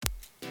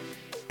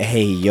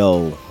Hey,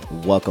 yo,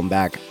 welcome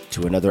back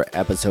to another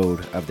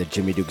episode of the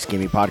Jimmy Dukes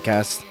Gaming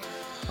Podcast.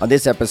 On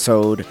this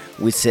episode,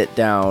 we sit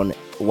down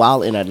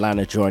while in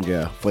Atlanta,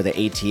 Georgia for the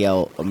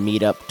ATL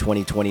Meetup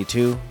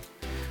 2022.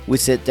 We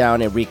sit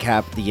down and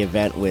recap the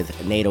event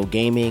with NATO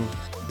Gaming,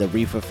 The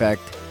Reef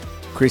Effect,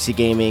 Chrissy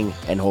Gaming,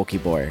 and Hokey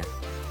Boy.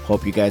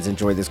 Hope you guys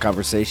enjoy this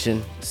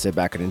conversation. Sit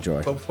back and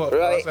enjoy. So fuck.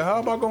 Right. I said, how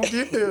am I going to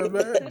get there,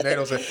 man?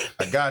 NATO said,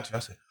 I got you. I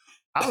said,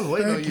 I was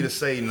waiting on you to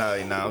say, nah,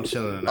 I'm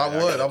chilling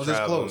tonight. I was this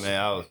close.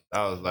 Man,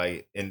 I was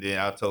like, and then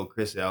I told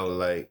Chrissy, I was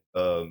like,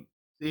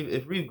 see,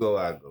 if Reef go,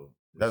 I go.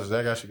 That's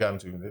exactly how she got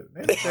into me. Man,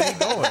 where you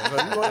going?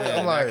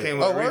 I'm like, I came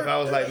with Reef, I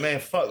was like, man,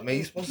 fuck, man,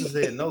 you supposed to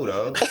say no,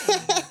 dog.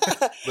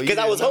 Because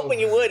I was hoping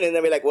you would, and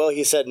then be like, well,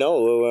 he said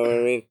no. I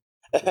mean,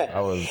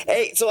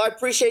 Hey, so I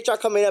appreciate y'all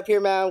coming up here,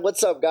 man.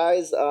 What's up,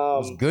 guys?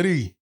 What's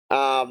goody?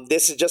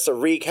 This is just a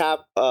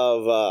recap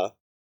of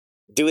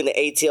doing the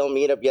ATL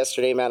meetup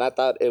yesterday, man. I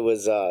thought it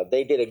was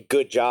they did a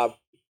good job.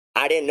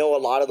 I didn't know a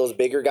lot of those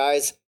bigger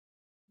guys,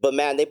 but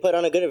man, they put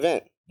on a good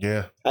event.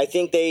 Yeah, I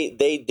think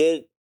they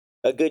did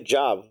a good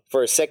job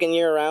for a second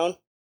year around.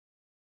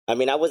 I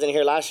mean, I wasn't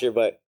here last year,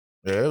 but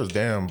yeah, it was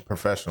damn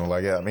professional.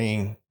 Like, yeah, I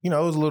mean, it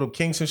was a little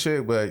kinks and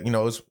shit, but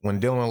it's when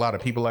dealing with a lot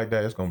of people like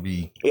that, it's gonna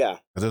be because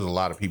there's a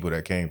lot of people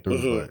that came through.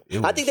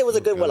 Mm-hmm. But I think there was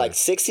a good like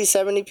 60,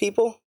 70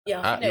 people.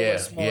 Yeah, I think it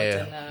was more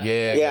than that.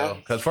 Yeah.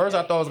 Because first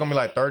I thought it was gonna be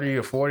like 30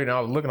 or 40, and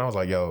I was looking, I was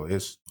like, yo,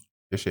 this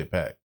shit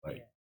packed.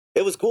 Like,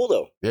 it was cool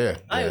though. Yeah,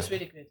 it was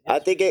really good. I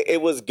think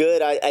it was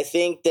good. I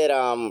think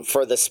that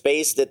for the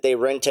space that they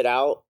rented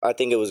out, I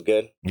think it was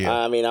good. Yeah.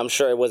 I mean, I'm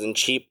sure it wasn't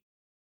cheap,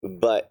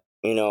 but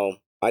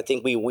I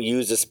think we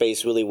used the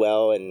space really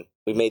well and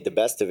we made the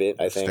best of it.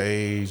 I think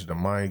stage, the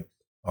mic,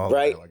 all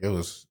right. Like it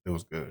was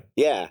good.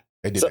 Yeah,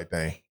 they did that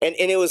thing, and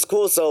it was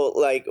cool. So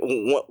like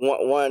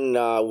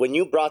when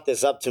you brought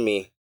this up to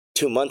me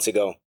 2 months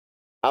ago,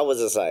 I was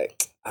just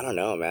like, I don't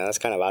know, man, that's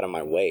kind of out of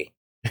my way.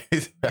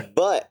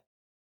 But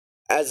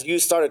as you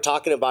started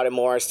talking about it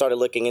more, I started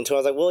looking into it. I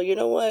was like, well, you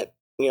know what?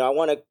 I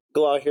want to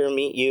go out here and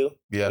meet you.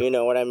 Yeah, you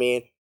know what I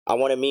mean. I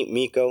want to meet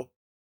Miko.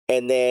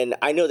 And then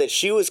I know that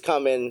she was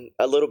coming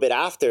a little bit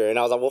after, and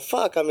I was like, well,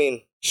 fuck, I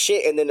mean,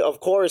 shit. And then,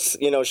 of course,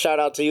 shout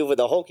out to you for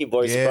the Hokey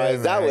Boy surprise.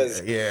 Man. That was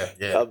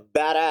a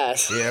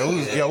badass. Yeah,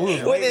 we was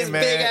with waiting, his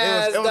man. big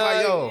ass, it was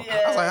like, yo,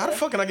 yeah. I was like, how the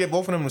fuck can I get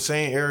both of them in the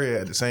same area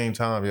at the same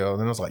time, yo? And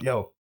then I was like,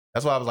 yo,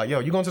 that's why I was like,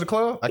 yo, you going to the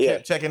club? I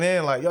kept checking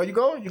in, like, yo, you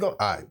going? You go? All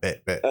right,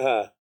 bet.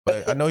 Uh-huh.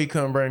 But I know he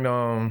couldn't bring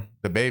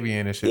the baby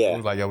in and shit. Yeah. He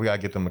was like, yo, we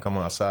gotta get them to come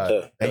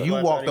outside. And you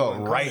walked up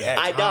right at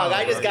time.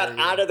 I just got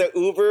out of the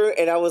Uber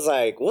and I was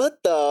like,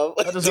 what the?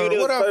 I just heard,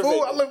 what up,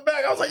 fool? I looked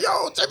back. I was like,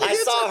 yo, I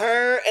saw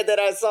her and then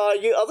I saw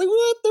you. I was like,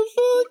 what the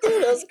fuck,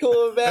 dude? That's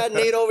cool, man.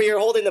 Nate over here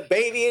holding the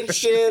baby and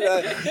shit.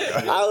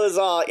 I was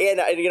all in.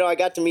 I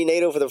got to meet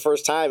Nato for the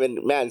first time,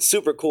 and man,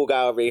 super cool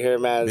guy over here,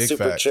 man. Big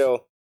super facts.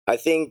 chill. I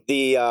think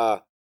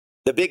the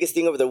biggest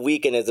thing over the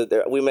weekend is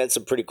that we met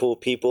some pretty cool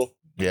people.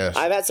 Yes.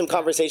 I've had some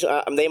conversation.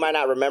 They might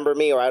not remember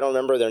me or I don't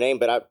remember their name,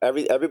 but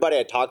everybody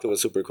I talked to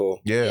was super cool.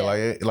 Yeah.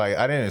 Like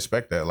I didn't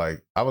expect that.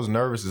 Like I was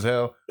nervous as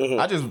hell. Mm-hmm.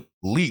 I just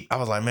leaped. I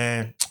was like,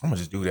 man, I'm gonna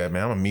just do that,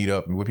 man. I'm gonna meet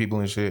up with people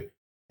and shit.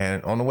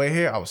 And on the way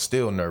here, I was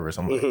still nervous.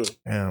 I'm like,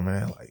 damn,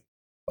 man, like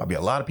I'll be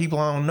a lot of people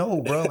I don't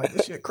know, bro. Like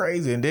this shit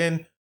crazy. And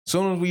then as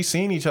soon as we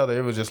seen each other,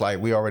 it was just like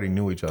we already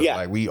knew each other. Yeah.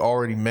 Like we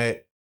already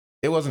met.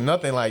 It wasn't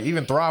nothing like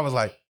even Thrive was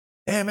like,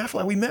 damn, man, I feel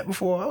like we met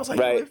before. I was like,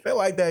 yo, it felt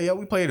like that, yo.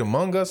 We played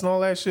Among Us and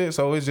all that shit.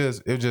 So it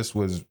just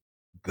was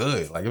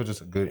good. Like it was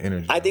just a good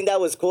energy. I think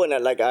that was cool.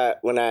 And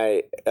when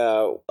I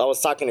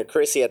was talking to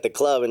Chrissy at the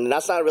club, and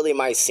that's not really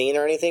my scene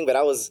or anything, but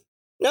I was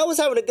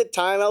having a good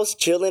time. I was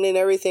chilling and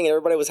everything, and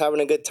everybody was having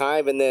a good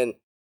time. And then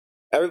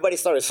everybody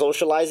started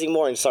socializing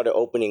more and started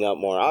opening up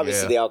more.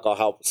 Obviously, the alcohol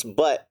helps,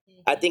 but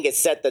I think it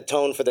set the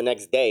tone for the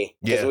next day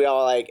because we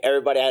all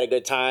everybody had a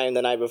good time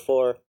the night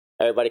before.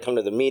 Everybody come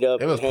to the meetup.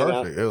 It was perfect.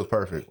 Out. It was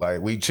perfect. Like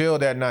we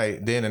chilled that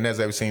night. Then the next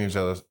day we seen each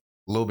other a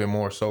little bit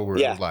more sober.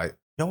 It was like,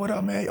 yo, what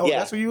up, man? Oh,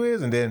 that's who you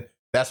is. And then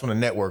that's when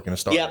the networking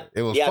started. Yeah.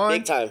 It was fun.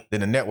 Big time.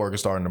 Then the networking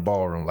started in the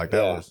ballroom. Like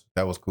that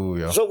was cool,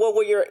 yo. So what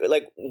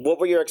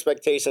were your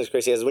expectations,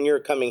 Chrissy? As when you were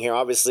coming here,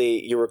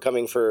 obviously you were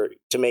coming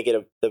to make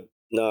it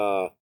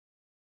a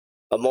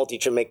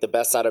multi-trip, make the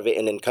best out of it,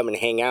 and then come and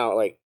hang out.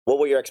 Like, what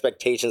were your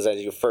expectations as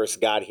you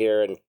first got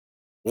here, and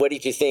what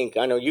did you think?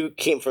 I know you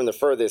came from the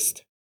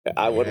furthest.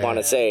 I would want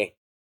to say.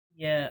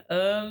 Yeah.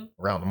 Around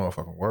the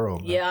motherfucking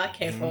world. Man. Yeah, I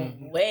came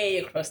from way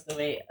across the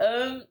way.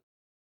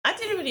 I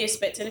didn't really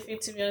expect anything,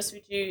 to be honest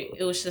with you.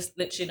 It was just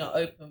literally an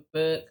open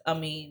book. I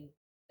mean,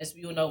 as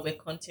we all know, we're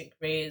content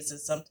creators, and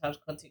sometimes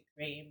content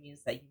creating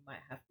means that you might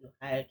have to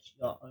hide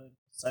your own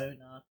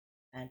persona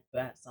and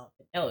put out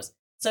something else.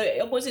 So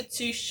I wasn't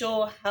too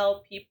sure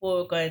how people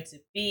were going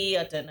to be.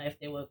 I don't know if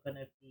they were going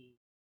to be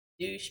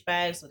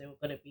douchebags or they were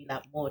going to be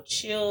like more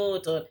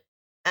chilled,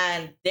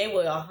 and they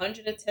were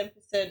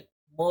 110%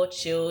 more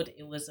chilled.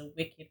 It was a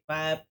wicked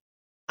vibe.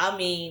 I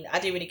mean, I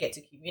didn't really get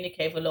to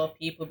communicate with a lot of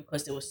people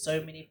because there were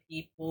so many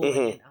people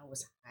and I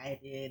was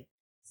hiding.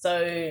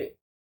 So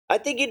I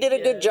think you did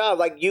a good job.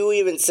 Like, you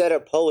even said a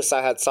post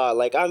I had saw,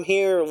 like, I'm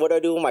here, what do I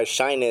do with my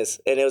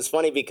shyness? And it was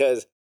funny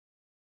because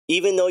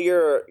even though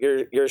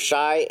you're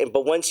shy,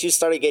 but once you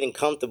started getting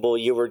comfortable,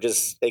 you were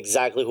just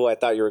exactly who I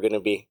thought you were going to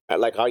be.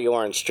 Like how you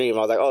are on stream. I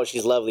was like, oh,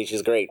 she's lovely,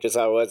 she's great, just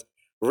how it was.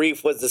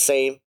 Reef was the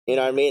same, you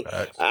know what I mean?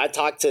 Right. I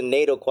talked to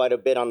NATO quite a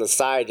bit on the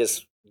side,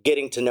 just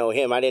getting to know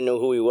him. I didn't know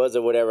who he was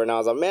or whatever, and I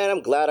was like, man,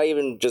 I'm glad I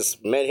even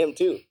just met him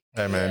too.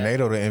 Hey, man,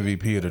 NATO the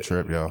MVP of the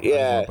trip, yo. I just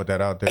Yeah. want to put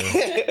that out there.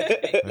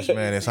 This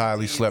man is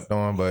highly slept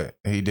on, but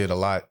he did a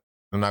lot.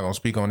 I'm not going to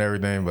speak on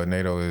everything, but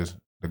NATO is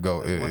the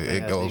GOAT.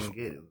 It goes.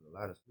 It was a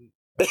lot of sleep.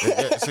 But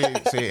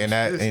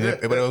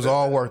it was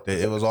all worth it.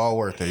 It was all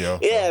worth it, yo.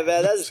 Yeah,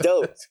 man, that's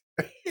dope.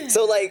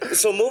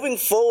 So moving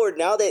forward,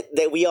 now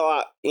that we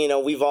all,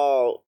 we've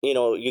all,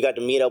 you got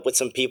to meet up with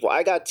some people.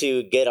 I got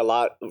to get a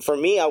lot. For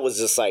me, I was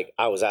just like,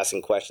 I was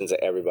asking questions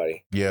to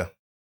everybody. Yeah.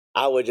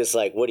 I would just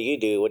like, what do you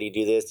do? What do you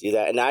do this, do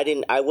that?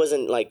 And I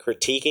wasn't like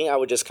critiquing. I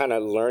was just kind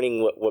of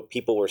learning what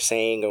people were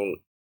saying and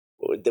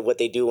what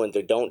they do and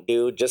they don't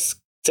do,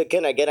 just to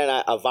kind of get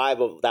a vibe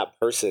of that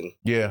person.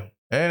 Yeah.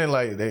 And then,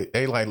 like,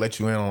 they like let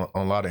you in on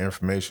a lot of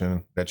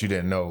information that you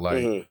didn't know,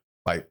 like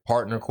like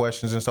partner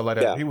questions and stuff like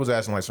that. Yeah. He was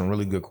asking like some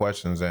really good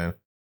questions, and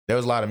there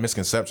was a lot of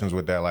misconceptions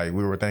with that. Like,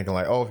 we were thinking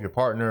like, oh, if your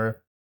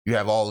partner, you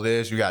have all of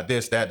this, you got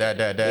this, that,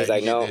 He's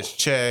like, you get no. this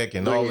check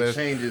and Like, all it this.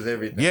 changes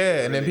everything. Yeah,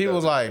 It and then really people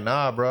was does. like,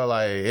 nah, bro,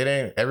 like, it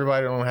ain't,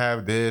 everybody don't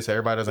have this,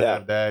 everybody doesn't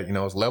have that,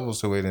 it's levels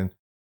to it, and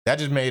that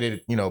just made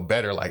it,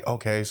 better, like,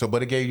 okay, so,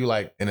 but it gave you,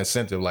 like, an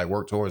incentive, like,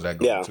 work towards that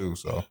goal, too,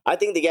 so. I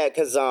think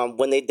because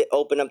when they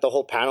opened up the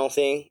whole panel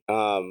thing,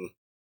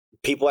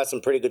 people had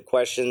some pretty good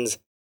questions,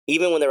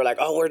 even when they were like,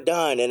 oh, we're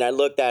done, and I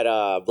looked at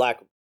Black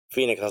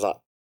Phoenix, I was like,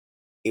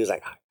 he was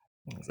like,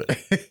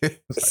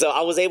 so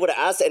I was able to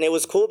ask, and it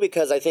was cool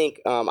because I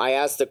think I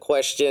asked the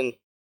question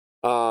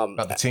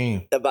about the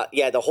team,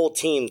 the whole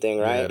team thing,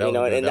 right?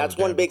 Yeah, and that's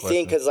one big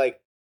thing because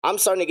like I'm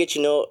starting to get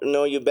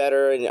know you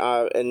better,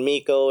 and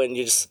Miko, and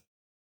you just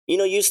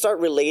you start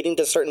relating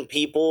to certain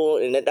people,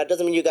 and that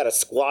doesn't mean you got to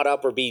squat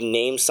up or be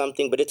named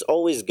something, but it's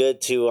always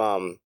good to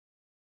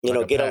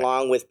Like get pack.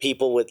 along with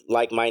people with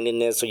like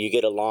mindedness, so you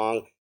get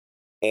along.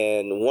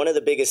 And one of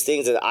the biggest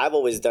things that I've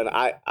always done,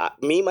 I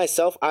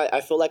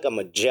feel like I'm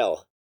a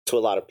gel to a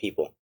lot of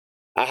people.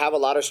 I have a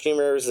lot of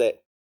streamers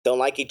that don't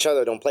like each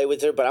other, don't play with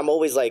each other, but I'm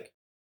always like,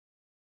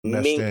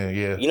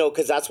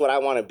 because that's what I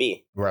want to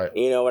be. Right.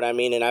 You know what I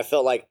mean? And I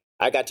felt like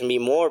I got to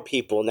meet more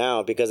people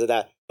now because of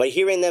that. But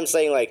hearing them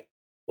saying like,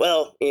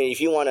 well,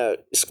 if you want to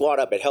squat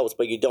up, it helps,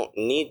 but you don't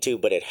need to,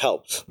 but it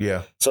helps.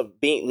 Yeah. So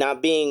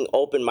not being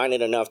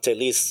open-minded enough to at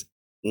least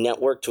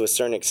network to a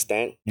certain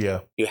extent.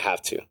 Yeah. You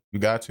have to. You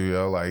got to,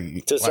 yo.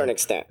 Like, to a certain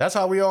extent. That's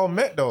how we all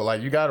met, though.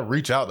 Like, you got to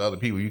reach out to other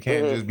people. You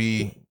can't just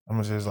be,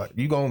 I'm just like,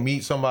 you going to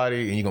meet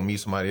somebody and you're going to meet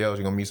somebody else.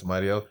 You're going to meet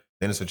somebody else.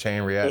 Then it's a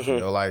chain reaction,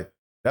 yo. Like,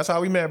 that's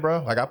how we met,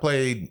 bro. Like, I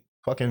played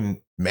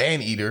fucking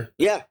Man-Eater.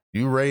 Yeah.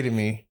 You raided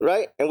me.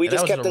 Right. And we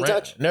just kept in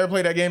touch. Never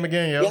played that game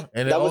again, yo. Yeah,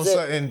 and then all of a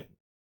sudden,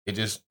 it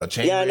just a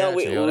chain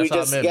reaction, yo. That's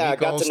how I met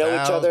Miko, got to know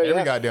each other.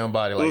 Every goddamn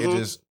body. Like, it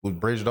just was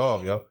bridged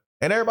off, yo.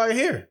 And everybody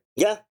here.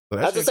 Yeah. So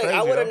I was just saying,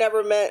 I would have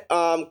never met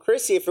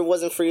Chrissy if it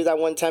wasn't for you that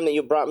one time that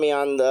you brought me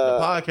on the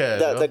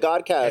podcast, the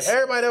Godcast. And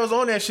everybody that was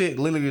on that shit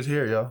literally was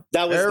here, yo.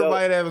 That was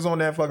everybody dope. that was on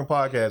that fucking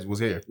podcast was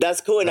here. That's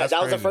cool. And that was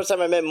the crazy. first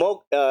time I met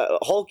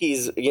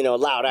Hulky's,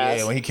 loud ass.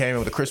 Yeah, when he came in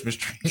with the Christmas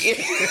tree.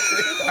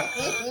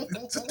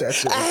 That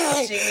shit.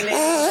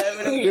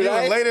 You're He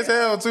right. was late as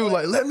hell too.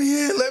 Like, let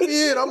me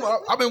in.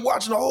 I've been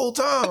watching the whole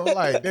time. I'm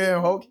like,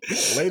 damn, Hulk,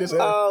 late as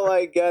hell. Oh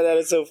my god, that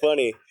is so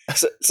funny.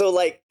 So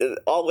like,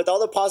 with all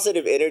the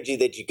positive energy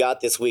that you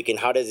got this week, and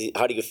how do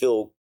you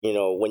feel?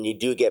 When you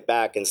do get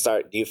back and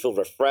start, do you feel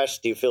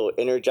refreshed? Do you feel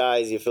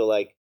energized? Do you feel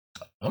like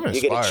I'm inspired.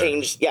 you get a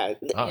change? Yeah,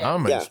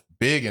 I'm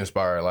big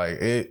inspired.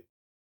 Like it.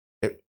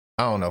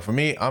 I don't know. For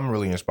me, I'm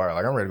really inspired.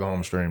 Like, I'm ready to go home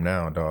and stream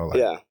now, dog.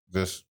 Like,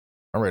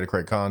 I'm ready to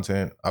create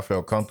content. I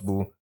felt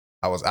comfortable.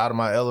 I was out of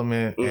my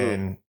element,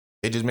 and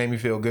it just made me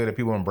feel good that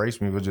people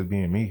embraced me for just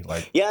being me.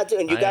 Like, yeah,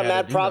 dude, and you got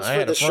mad props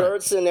for the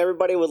shirts, and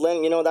everybody would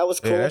lend. That was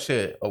cool. Yeah, that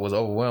shit was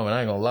overwhelming.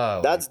 I ain't gonna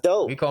lie. That's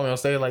dope. He called me on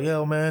stage like,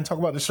 "Yo, man, talk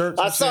about the shirts."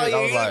 I saw you.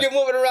 You're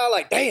moving around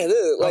like, damn.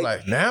 Dude, I was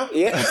like, now?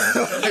 Yeah.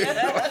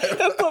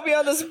 Put me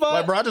on the spot.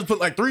 Like, bro, I just put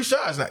like 3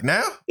 shots. Like,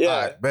 now? Yeah.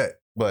 All right, bet.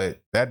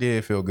 But that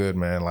did feel good,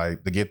 man.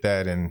 Like, to get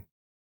that, and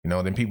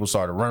then people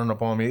started running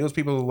up on me. It was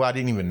people who I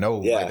didn't even know,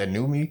 like, that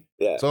knew me.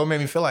 Yeah. So it made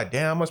me feel like,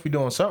 damn, I must be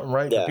doing something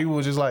right. Yeah. People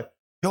was just like,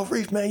 yo,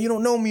 Reef, man, you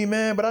don't know me,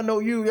 man, but I know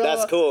you. Yo.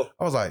 That's cool.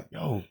 I was like,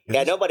 yo.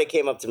 Nobody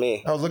came up to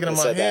me. I was looking at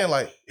my hand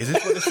like, is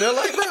this what it feel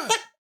like, bro?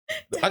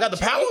 I got the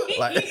power.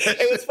 Like,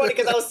 it was funny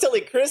because I was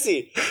telling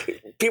Chrissy,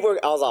 I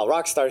was all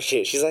rockstar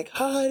shit. She's like,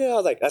 "Hi," I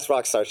was like, "That's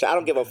rockstar shit. I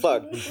don't give a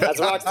fuck. That's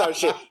rockstar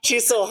shit."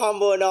 She's so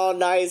humble and all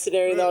nice and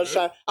everything. All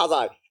shy. I was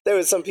like, there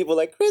was some people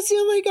like, "Chrissy,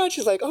 oh my god."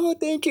 She's like, "Oh,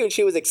 thank you." And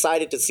she was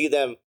excited to see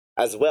them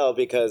as well,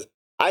 because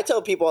I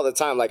tell people all the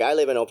time, like, I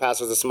live in El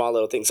Paso, it's a small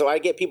little thing, so I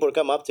get people to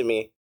come up to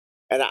me,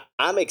 and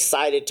I'm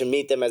excited to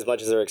meet them as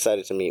much as they're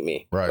excited to meet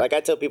me. Right. Like,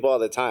 I tell people all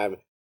the time,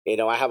 You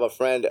know, I have a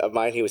friend of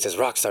mine who says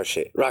rock star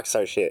shit.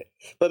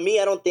 But me,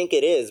 I don't think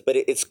it is. But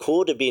it's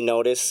cool to be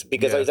noticed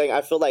because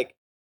I feel like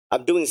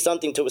I'm doing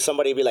something to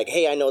somebody be like,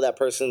 hey, I know that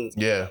person.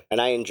 Yeah.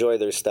 And I enjoy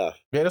their stuff.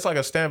 Yeah, it's like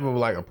a stamp of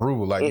like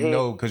approval. Like, you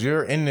know, because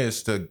you're in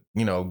this to,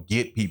 you know,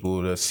 get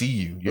people to see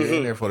you. You're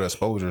in there for the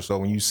exposure. So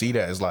when you see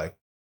that, it's like,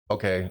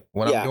 okay,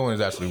 what I'm doing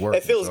is actually working.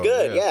 It feels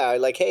good. Yeah.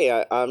 Like,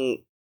 hey, I'm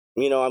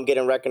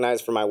getting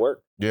recognized for my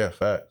work. Yeah,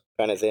 fact.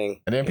 Kind of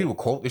thing. And then people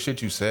quote the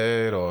shit you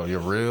said or your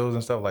reels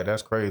and stuff. Like,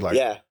 that's crazy. Like,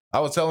 I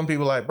was telling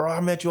people like, bro, I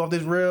met you off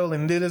this reel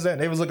and did this, that.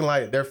 And they was looking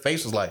like, their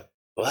face was like,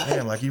 what?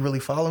 Damn, like you really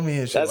follow me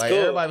and shit. That's like cool.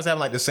 Everybody was having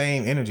like the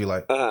same energy.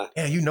 Like,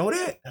 yeah, you know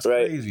that? That's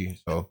crazy.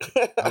 So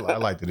I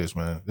liked this,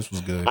 man. This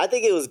was good. I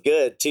think it was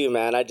good too,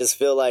 man. I just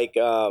feel like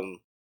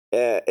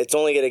it's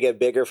only gonna get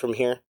bigger from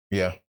here.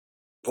 Yeah.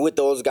 With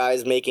those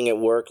guys making it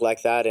work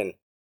like that. And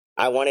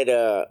I wanted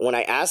to, when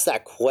I asked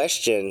that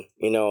question,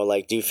 you know,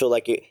 like, do you feel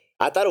like it?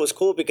 I thought it was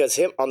cool because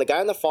on the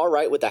guy on the far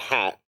right with the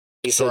hat,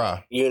 he said,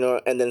 Thrive. You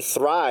know, and then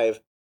Thrive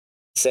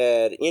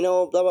said, you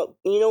know, blah, blah,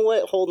 you know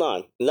what? Hold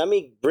on. Let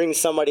me bring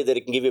somebody that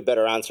can give you a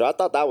better answer. I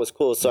thought that was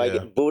cool. So I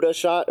get Buddha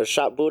shot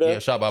Buddha. Yeah,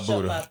 shot by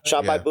Buddha.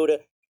 Shot by Buddha.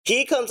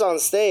 He comes on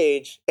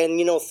stage and,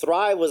 you know,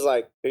 Thrive was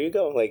like, here you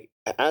go. Like,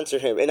 answer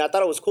him. And I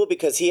thought it was cool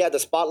because he had the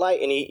spotlight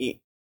and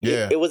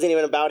it wasn't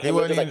even about him.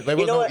 There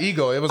was no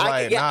ego. It was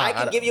I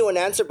can give you an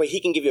answer, but he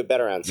can give you a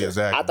better answer. Yeah,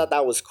 exactly. I thought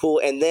that was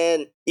cool. And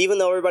then, even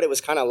though everybody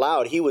was kind of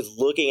loud, he was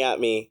looking at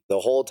me the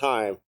whole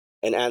time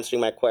and answering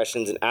my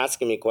questions and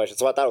asking me questions.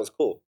 So I thought it was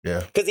cool.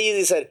 Yeah. Because he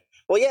easily said,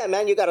 well, yeah,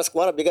 man, you got to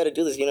squat up. You got to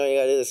do this. You know, you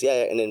got to do this.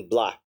 Yeah. And then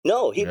blah.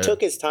 No, he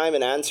took his time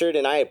and answered.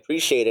 And I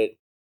appreciated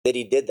that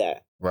he did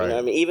that. Right. You know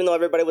what I mean? Even though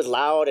everybody was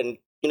loud and,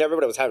 you know,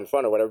 everybody was having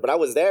fun or whatever, but I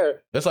was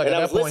there. It's like at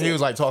that point, he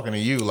was like talking to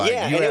you. Like, you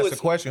asked the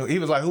question. He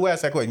was like, who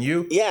asked that question?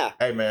 You? Yeah.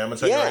 Hey, man, I'm going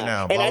to tell you right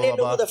now. And I didn't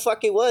know who the fuck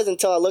he was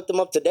until I looked him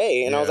up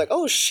today. And I was like,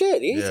 oh,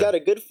 shit, he's got a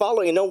good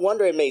following. And no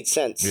wonder it made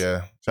sense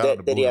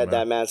that he had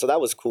that, man. So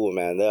that was cool,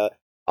 man.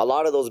 A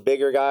lot of those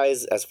bigger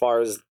guys, as far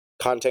as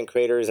content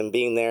creators and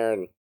being there,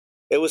 and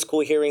it was cool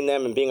hearing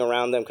them and being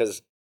around them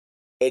because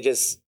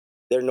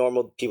they're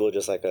normal people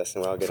just like us.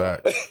 And we're all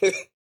good.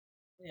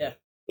 Yeah.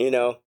 You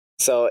know?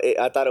 So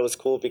I thought it was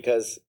cool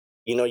because,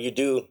 you know, you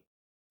do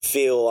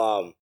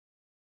feel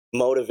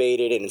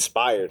motivated and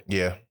inspired.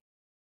 Yeah.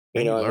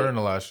 You know, learn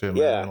a lot of shit,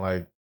 man. Yeah.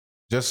 Like,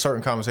 just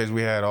certain conversations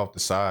we had off the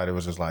side, it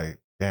was just like,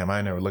 damn, I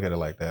ain't never look at it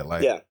like that.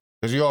 Like,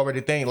 because you already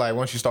think, like,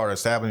 once you start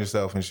establishing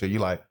yourself and shit, you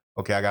like,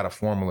 okay, I got a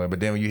formula. But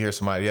then when you hear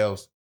somebody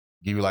else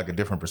give you, like, a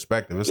different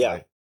perspective, it's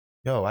like,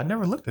 yo, I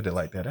never looked at it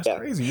like that. That's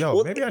crazy.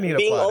 Yo, maybe I need to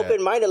being apply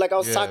open-minded. Like, I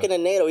was talking to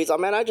Nato. He's like,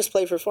 man, I just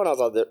play for fun. I was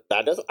like,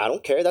 I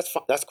don't care.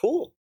 That's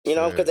cool. You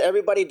know, because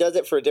everybody does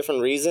it for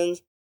different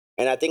reasons.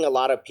 And I think a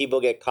lot of people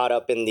get caught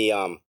up in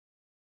the,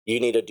 you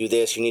need to do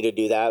this, you need to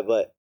do that.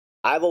 But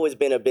I've always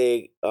been a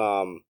big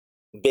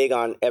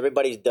on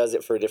everybody does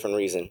it for a different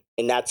reason.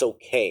 And that's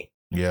okay.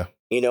 Yeah.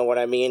 You know what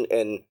I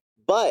mean?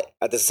 But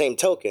at the same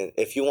token,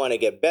 if you want to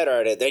get better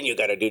at it, then you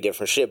got to do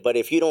different shit. But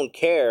if you don't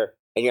care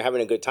and you're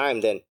having a good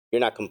time, then you're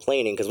not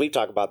complaining. Because we've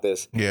talked about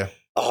this. Yeah.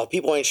 Oh,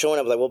 people ain't showing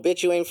up. Like, well,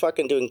 bitch, you ain't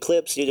fucking doing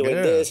clips. You're doing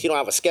this. You don't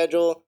have a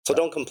schedule. So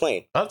don't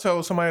complain. I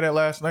told somebody that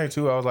last night,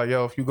 too. I was like,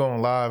 yo, if you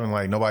going live and,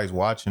 like, nobody's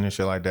watching and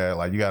shit like that,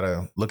 like, you got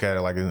to look at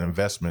it like an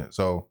investment.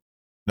 So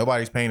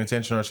nobody's paying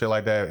attention or shit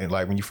like that. And,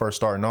 like, when you first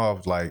starting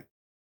off, like,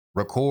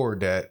 record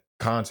that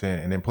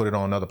content and then put it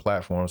on another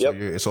platform.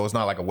 So, so it's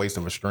not like a waste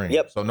of a stream.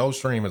 So no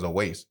stream is a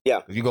waste. Yeah.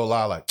 Because you go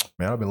live like,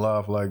 man, I've been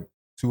live for, like,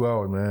 2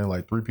 hours, man.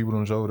 Like 3 people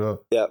done showed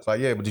up. Yeah. It's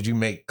like, yeah, but did you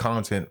make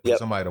content for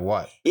somebody to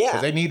watch? Yeah.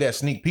 Because they need that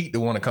sneak peek to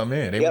want to come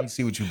in. They want to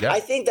see what you got. I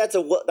think that's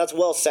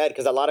well said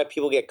because a lot of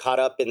people get caught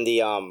up in the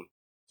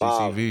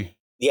CCV.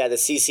 The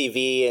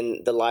CCV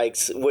and the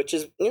likes, which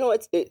is, you know,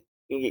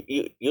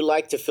 you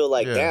like to feel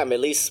like, damn, at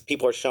least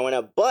people are showing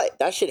up. But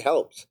that shit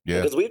helps.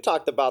 Yeah. Because we've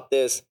talked about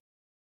this,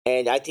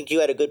 and I think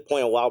you had a good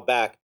point a while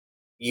back.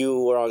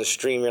 You were on the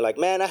stream. You're like,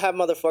 man, I have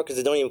motherfuckers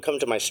that don't even come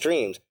to my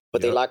streams.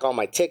 But they like all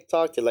my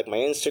TikTok, they like my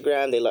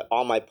Instagram, they like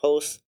all my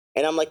posts.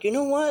 And I'm like, you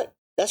know what?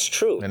 That's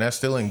true. And that's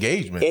still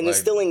engagement. And it's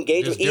still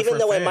engagement. Even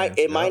though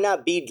it might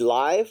not be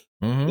live.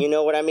 Mm-hmm. You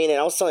know what I mean? And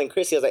I was telling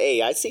Chrissy, I was like,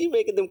 hey, I see you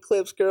making them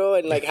clips, girl,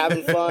 and like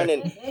having fun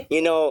and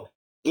you know,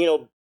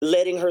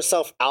 letting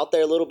herself out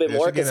there a little bit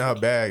more. She's getting her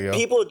bag, yo.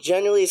 People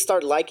generally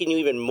start liking you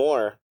even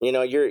more. You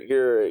know,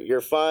 you're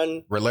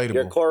fun. Relatable.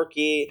 You're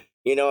quirky.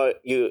 You know,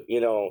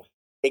 you know.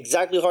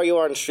 Exactly how you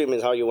are on stream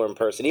is how you were in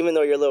person. Even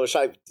though you're a little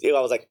shy, I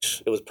was like,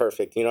 it was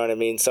perfect. You know what I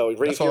mean? So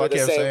that's all I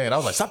kept saying. I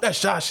was like, stop that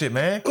shot shit,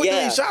 man. Quit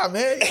doing shot,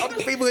 man. All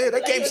these people here, they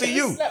can't see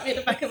you. Slap me in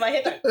the back of my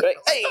head. Like,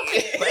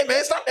 hey,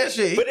 man, stop that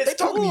shit. But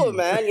it's cool,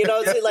 man. You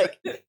know, it's like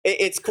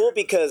it's cool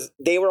because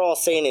they were all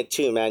saying it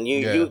too, man.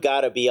 You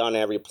got to be on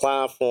every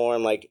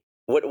platform. Like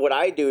what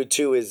I do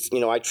too is, you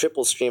know, I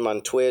triple stream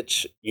on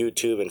Twitch,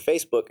 YouTube, and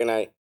Facebook, and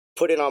I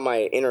put it on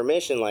my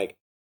intermission, like.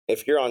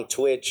 If you're on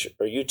Twitch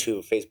or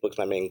YouTube, Facebook's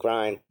my main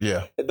grind.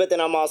 Yeah. But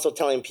then I'm also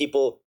telling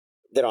people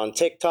that on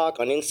TikTok,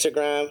 on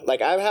Instagram,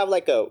 like I have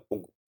like a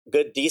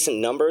good decent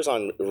numbers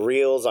on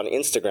Reels on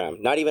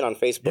Instagram, not even on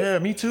Facebook. Yeah,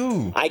 me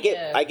too. I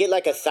get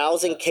like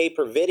 1,000K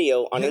per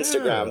video on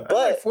Instagram, but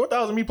like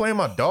 4,000 me playing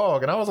my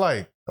dog, and I was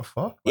like, the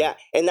fuck? Like, yeah,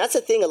 and that's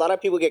the thing. A lot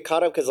of people get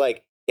caught up because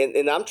like,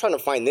 and I'm trying to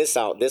find this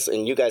out. This,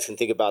 and you guys can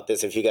think about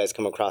this if you guys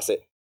come across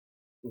it.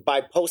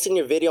 By posting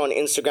your video on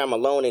Instagram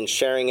alone and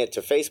sharing it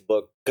to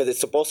Facebook, because it's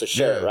supposed to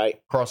share it,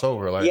 right?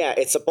 Crossover, like yeah,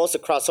 it's supposed to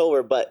cross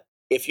over. But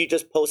if you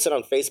just post it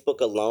on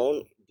Facebook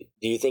alone,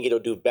 do you think it'll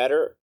do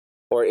better,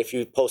 or if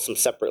you post them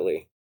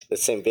separately, the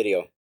same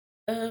video?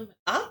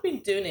 I've been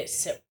doing it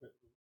separately.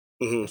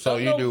 Mm-hmm. So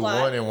you do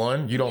one and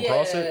one. You don't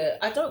cross it.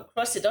 I don't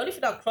cross it. The only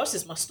thing I cross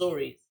is my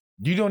stories.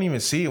 You don't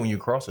even see it when you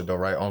cross it though,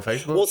 right? On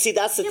Facebook. Well, see,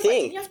 that's the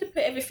thing. But you have to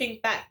put everything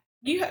back.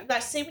 You have,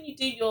 like, say when you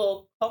do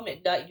your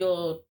comment, like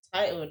your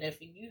title and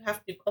everything, you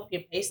have to copy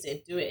and paste it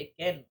and do it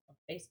again on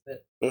Facebook.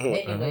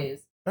 Mm-hmm.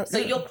 Anyways, so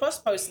you're cross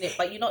posting it,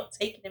 but you're not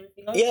taking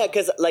everything over. Yeah,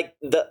 because like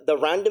the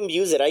random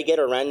views that I get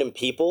are random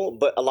people,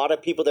 but a lot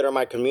of people that are in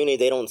my community,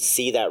 they don't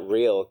see that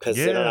reel because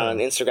they're not on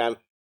Instagram.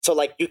 So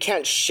like you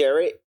can't share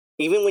it.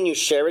 Even when you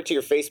share it to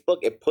your Facebook,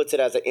 it puts it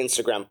as an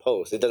Instagram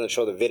post. It doesn't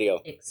show the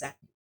video.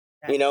 Exactly.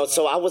 You know,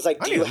 so I was like,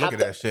 do you have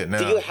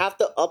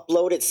to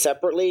upload it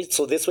separately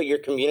so this way your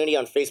community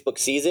on Facebook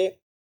sees it?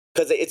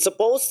 Because it's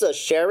supposed to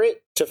share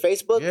it to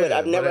Facebook, but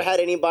I've never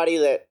had anybody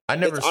that I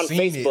never on seen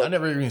Facebook. it. I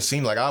never even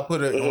seen like I'll put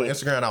it on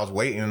Instagram. And I was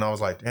waiting and I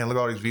was like, damn, look at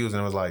all these views,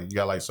 and it was like you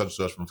got like such and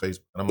such from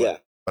Facebook. And I'm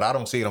like, but I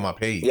don't see it on my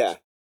page. Yeah.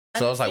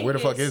 So I was like, where the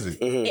fuck is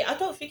it? I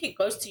don't think it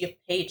goes to your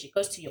page. It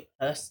goes to your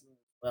personal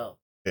as well.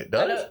 It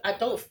does? I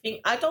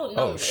don't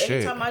know. Oh, shit.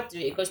 Every time I do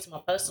it, it goes to my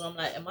personal. I'm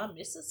like, am I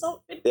missing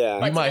something? Yeah.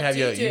 But You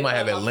might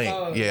have a link.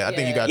 phone. Yeah, I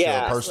think you got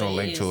your personal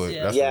link to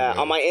it. That's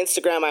On my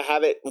Instagram, I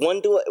have it.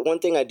 One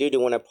thing I do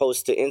when I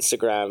post to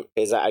Instagram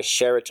is that I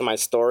share it to my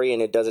story,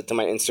 and it does it to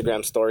my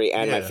Instagram story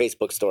and my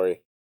Facebook story.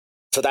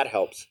 So that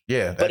helps.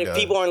 Yeah. But if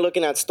people aren't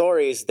looking at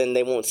stories, then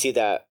they won't see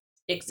that.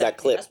 Exactly. That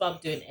clip. That's why I'm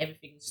doing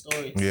everything in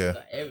stories. Yeah.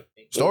 Like everything.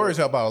 Stories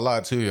help out a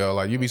lot too, yo.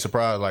 Like you'd be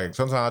surprised. Like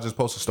sometimes I just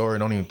post a story and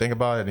don't even think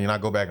about it, and then I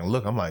go back and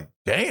look. I'm like,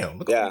 damn,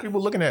 look at how many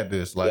people looking at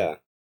this.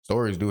 Like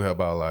stories do help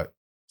out a lot,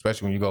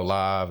 especially when you go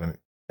live, and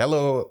that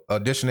little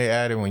addition they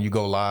added when you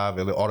go live,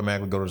 it'll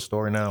automatically go to the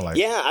story now. Like,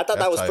 I thought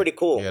that was tight. Pretty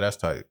cool. Yeah, that's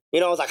tight. You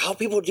know, I was like, how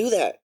people do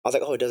that? I was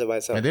like, oh, it does it by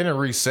itself. And then it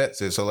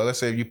resets it. So let's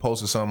say if you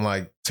posted something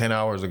like 10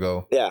 hours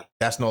ago,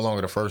 that's no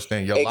longer the first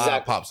thing. Your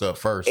live pops up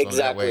first. So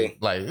that way,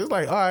 like it's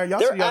like, all right, y'all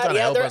see y'all trying to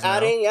help us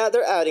now.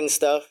 They're adding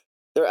stuff.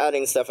 They're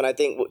adding stuff, and I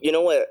think you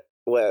know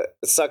what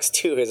sucks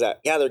too is that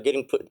they're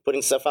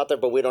putting stuff out there,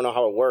 but we don't know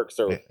how it works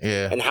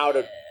and how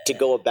to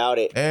go about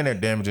it. And they're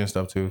damaging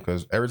stuff too,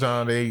 because every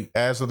time they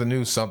add something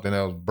new, something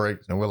else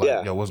breaks, and we're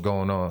like, yo, what's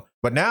going on?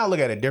 But now I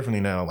look at it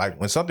differently now. Like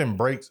when something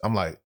breaks, I'm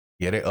like,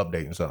 yeah, they're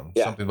updating something.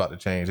 Yeah. Something's about to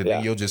change, and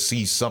then you'll just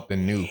see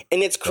something new.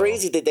 And it's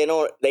crazy that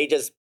they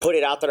just put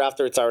it out there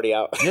after it's already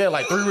out. Yeah,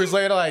 like 3 weeks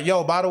later, like,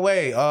 yo, by the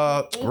way,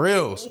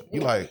 Reels.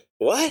 You like,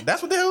 what?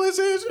 That's what the hell this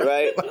is?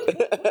 Right.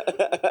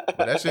 But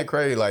that shit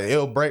crazy. Like,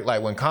 it'll break.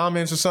 Like, when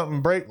comments or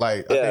something break,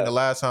 like, I think the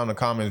last time the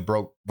comments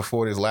broke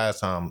before this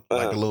last time,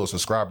 like, the little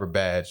subscriber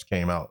badge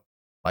came out.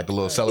 Like, the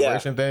little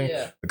celebration thing.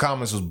 Yeah. The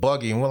comments was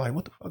buggy, and we're like,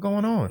 what the fuck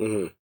going on?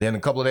 Mm-hmm. Then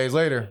a couple of days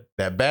later,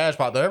 that badge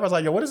popped up. Everybody's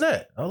like, yo, what is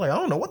that? I was like, I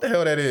don't know what the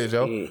hell that is,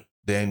 yo. Mm-hmm.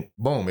 Then,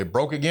 boom, it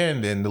broke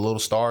again. Then the little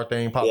star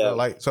thing popped up.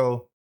 Like,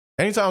 so,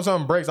 anytime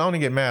something breaks, I don't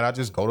even get mad. I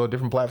just go to a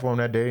different platform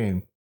that day.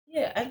 And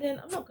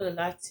then I'm not going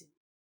to lie to you.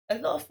 A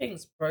lot of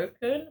things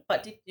broken,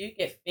 but they do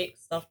get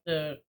fixed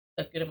after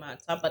a good amount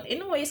of time. But in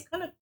a way, it's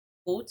kind of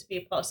cool to be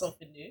a part of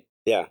something new.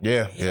 Yeah.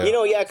 You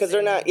know, because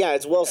they're not,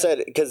 it's well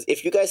said. Because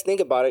if you guys think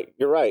about it,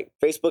 you're right.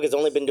 Facebook has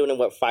only been doing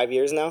it, 5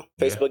 years now?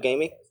 Facebook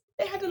gaming?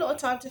 They had a lot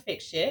of time to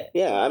fix shit.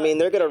 Yeah, I mean,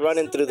 they're going to run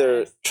in through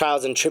their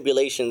trials and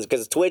tribulations.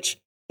 Because Twitch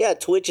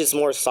is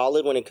more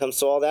solid when it comes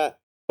to all that.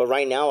 But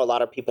right now, a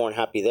lot of people aren't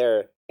happy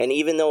there. And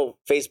even though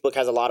Facebook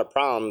has a lot of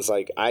problems,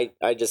 like,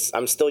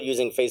 I'm still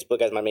using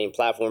Facebook as my main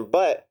platform.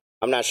 But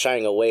I'm not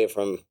shying away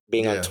from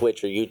being on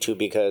Twitch or YouTube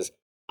because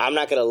I'm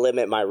not going to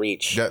limit my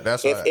reach.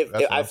 That's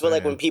I feel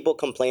like when people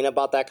complain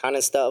about that kind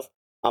of stuff,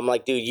 I'm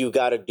like, dude, you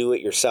got to do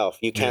it yourself.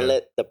 You can't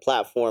let the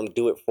platform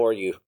do it for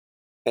you.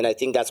 And I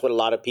think that's what a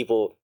lot of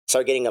people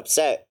start getting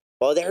upset.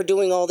 Well, they're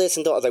doing all this.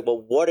 And I was like,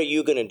 well, what are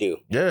you going to do?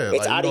 Yeah.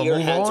 It's out of your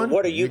hands.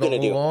 What are you going to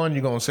do?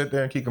 You're going to sit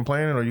there and keep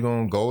complaining, or you're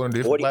going to go on a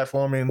different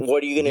platform and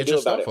what are you going to do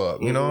about it?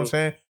 Up, you know what I'm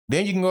saying?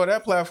 Then you can go to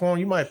that platform.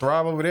 You might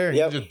thrive over there.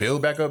 You can just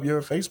build back up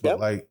your Facebook.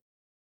 Like,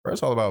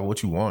 it's all about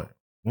what you want.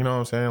 You know what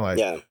I'm saying?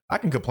 Like, I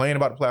can complain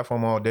about the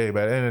platform all day,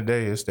 but at the end of the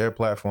day, it's their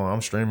platform.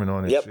 I'm streaming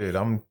on it. Shit.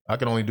 I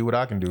can only do what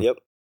I can do.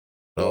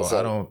 So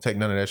I don't take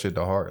none of that shit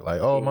to heart.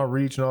 Like, my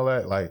reach and all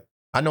that. Like,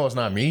 I know it's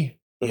not me.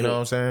 You know what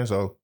I'm saying?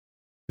 So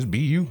just be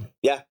you.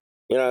 Yeah.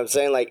 You know what I'm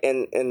saying? Like,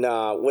 and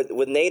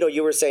with NATO,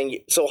 you were saying,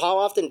 so how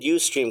often do you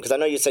stream? Because I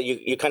know you said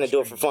you kind of do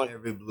it for fun.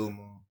 Every blue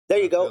moon. There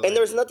you go. And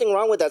there's nothing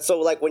wrong with that. So,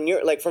 like, when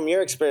you're, like, from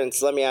your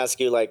experience, let me ask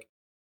you, like,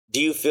 do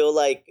you feel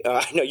like,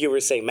 I know you were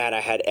saying, man, I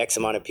had X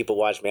amount of people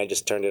watch me, I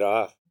just turned it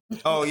off.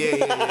 Oh,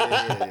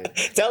 yeah.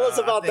 Tell us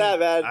about that,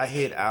 man. I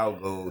hit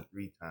algo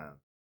 3 times.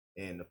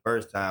 And the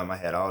first time I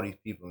had all these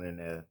people in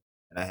there,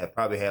 and I had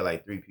probably had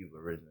like 3 people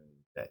originally in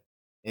the chat.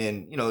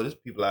 And you know, there's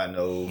people I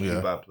know,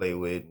 people I play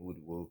with, woo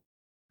woo.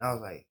 And I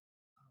was like,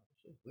 oh,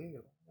 this is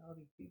weird. Why are all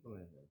these people in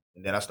here?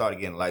 And then I started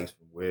getting likes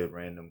from weird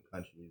random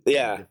countries,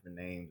 different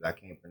names I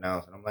can't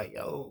pronounce, and I'm like,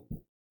 yo,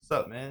 what's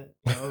up, man?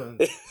 You know,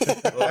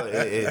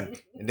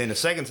 and then the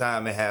second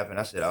time it happened,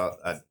 I said,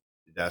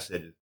 I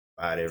said just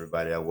bye to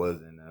everybody that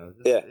was in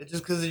there. It's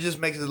just because it just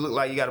makes it look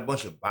like you got a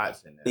bunch of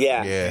bots in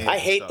there. Yeah. I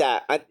hate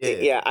that.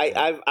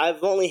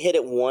 I've only hit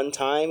it one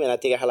time, and I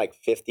think I had like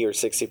 50 or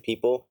 60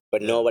 people,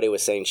 but nobody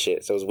was saying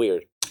shit, so it was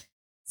weird.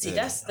 See,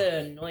 that's the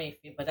annoying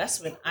thing, but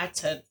that's when I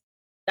turn.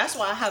 That's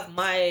why I have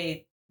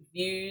my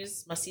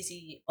views, my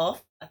CC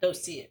off. I don't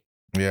see it.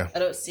 Yeah. I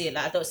don't see it.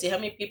 Like, I don't see how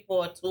many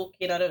people are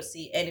talking. I don't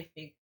see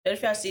anything. The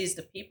only thing I see is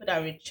the people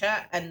that are in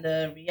chat and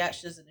the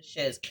reactions and the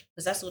shares,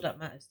 because that's all that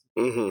matters.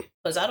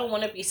 Because I don't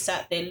want to be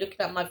sat there looking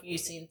at my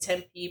views, seeing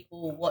 10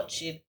 people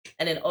watching,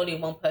 and then only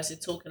one person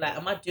talking. Like,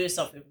 am I doing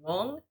something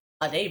wrong?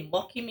 Are they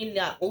mocking me?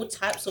 Like, all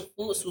types of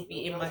thoughts will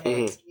be in my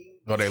head.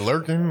 Are they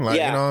lurking? Like,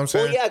 you know what I'm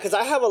saying? Well, yeah, because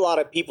I have a lot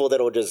of people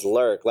that'll just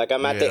lurk. Like,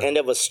 I'm at the end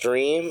of a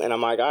stream, and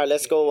I'm like, all right,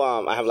 let's go.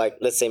 I have like,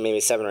 let's say maybe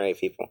 7 or 8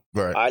 people.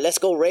 Right. All right, let's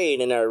go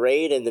raid. And I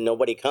raid, and then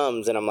nobody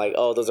comes. And I'm like,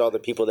 oh, those are all the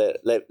people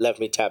that left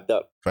me tapped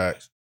up.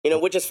 Facts. You know,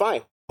 which is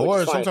fine.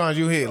 Or sometimes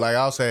you hit, like,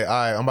 I'll say, all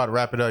right, I'm about to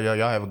wrap it up. Y'all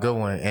have a good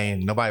one.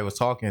 And nobody was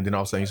talking. And then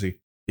all of a sudden you see,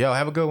 yo,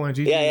 have a good one,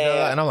 GG.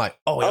 And I'm like,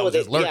 oh, y'all was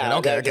just lurking.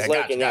 Okay,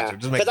 gotcha.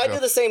 Because I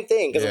do the same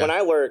thing. Because when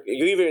I work,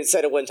 you even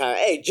said it one time,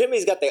 hey,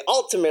 Jimmy's got the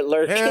ultimate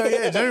lurk. Hell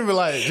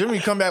yeah. Jimmy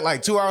come back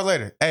like 2 hours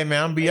later. Hey,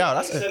 man, I'm be out.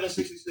 I said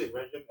 766,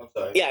 right, Jimmy? I'm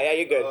sorry. Yeah,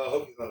 you're good. I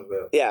hope he's on the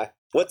bell. Yeah.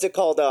 What's it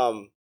called?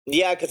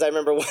 Yeah, because I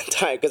remember one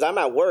time, because I'm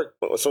at work,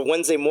 so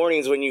Wednesday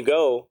mornings when you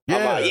go,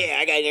 I'm like,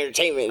 I got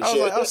entertainment and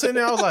shit. I was sitting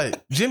there, I was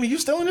like, Jimmy, you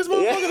still in this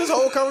motherfucker? This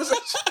whole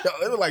conversation? Yo,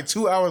 it was like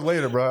 2 hours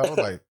later, bro. I was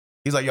like,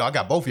 he's like, yo, I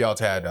got both of y'all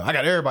tabbed up. I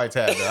got everybody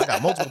tabbed up. I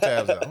got multiple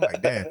tabs up. I'm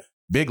like, damn,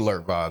 big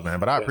lurk vibes, man.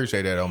 But I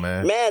appreciate that, though,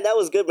 man. Man, that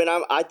was good,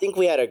 man. I think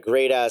we had a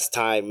great-ass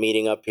time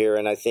meeting up here,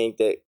 and I think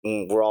that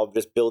we're all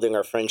just building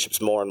our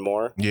friendships more and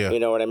more. Yeah. You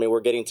know what I mean?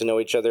 We're getting to know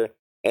each other,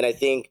 and I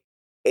think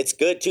it's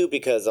good, too,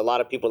 because a lot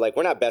of people, like,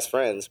 we're not best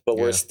friends, but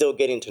we're still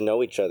getting to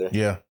know each other.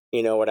 Yeah.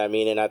 You know what I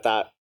mean? And I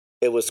thought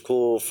it was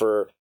cool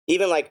for,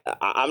 even, like,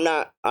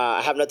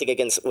 I have nothing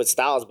against with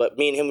Styles, but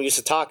me and him, we used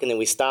to talk, and then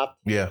we stopped.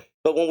 Yeah.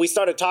 But when we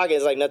started talking,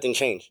 it's like nothing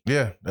changed.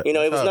 Yeah. You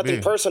know, it was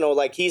nothing personal.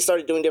 Like, he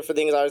started doing different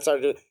things, I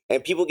started doing,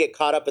 and people get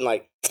caught up in,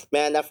 like,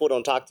 man, that fool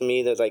don't talk to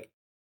me. There's, like,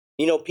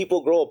 you know,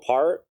 people grow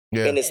apart.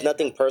 Yeah. And it's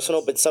nothing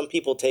personal, but some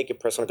people take it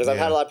personal. Because I've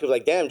had a lot of people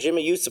like, damn,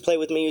 Jimmy used to play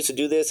with me, used to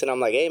do this. And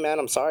I'm like, hey, man,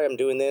 I'm sorry, I'm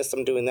doing this,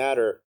 I'm doing that.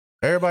 Or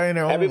everybody in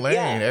their own lane.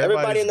 Yeah,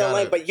 everybody in their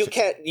lane. But you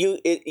can't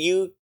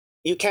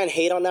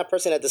hate on that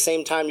person. At the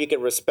same time, you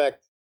can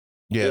respect,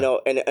 you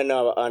know, and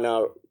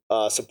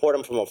support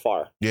them from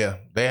afar. Yeah,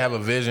 they have a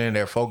vision.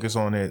 They're focused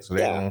on it. So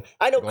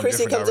I know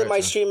Chrissy comes in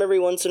my stream every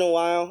once in a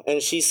while, and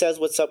she says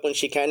what's up when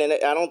she can. And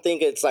I don't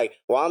think it's like,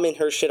 well, I'm in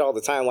her shit all the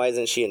time. Why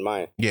isn't she in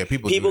mine? Yeah,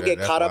 people get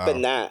caught up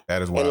in that.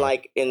 That is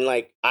wild. And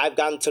like I've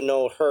gotten to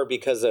know her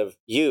because of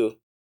you,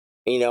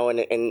 you know,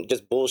 and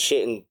just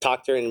bullshit and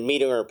talk to her and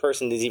meeting her in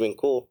person is even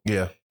cool.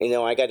 Yeah, you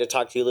know, I got to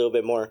talk to you a little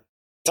bit more.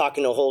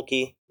 Talking to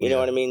Hulky, you know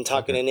what I mean?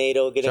 Talking to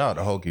NATO. Shout out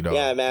to Hulky, though.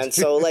 Yeah, man.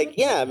 So, like,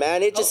 yeah,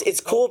 man, it's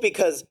cool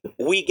because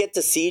we get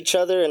to see each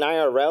other in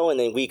IRL and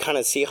then we kind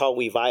of see how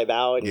we vibe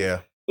out. And,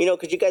 you know,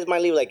 because you guys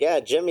might leave like,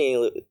 yeah,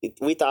 Jimmy,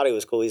 we thought he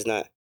was cool. He's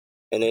not.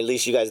 And at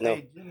least you guys know.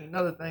 Hey, Jimmy,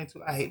 another thing,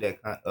 too, I hate that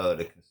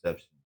the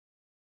conception.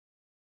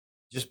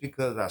 Just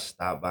because I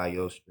stop by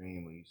your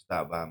stream or you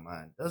stop by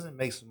mine doesn't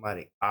make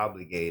somebody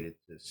obligated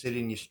to sit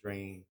in your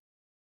stream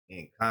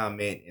and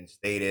comment and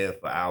stay there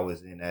for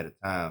hours in at a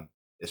time.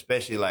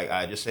 Especially like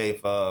I just say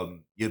if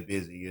you're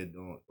busy, you're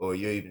doing, or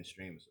you're even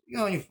streaming, so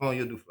you're on your phone,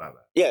 you'll do flyby.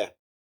 Yeah.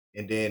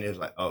 And then it's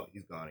like, oh,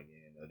 he's gone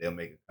again. Or they'll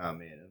make a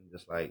comment. And I'm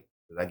just like,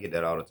 because I get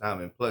that all the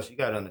time. And plus, you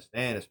got to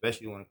understand,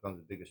 especially when it comes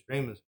to bigger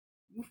streamers,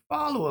 you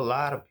follow a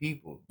lot of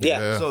people.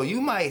 Yeah. So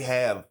you might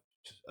have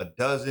a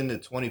dozen to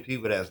 20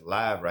 people that's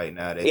live right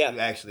now that you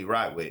actually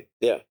rock with.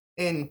 Yeah.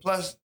 And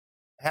plus,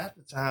 half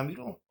the time, you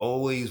don't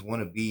always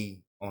want to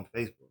be on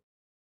Facebook.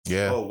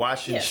 Yeah. Or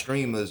watching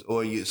streamers,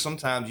 or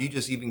sometimes you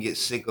just even get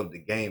sick of the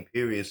game,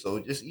 period. So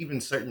just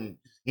even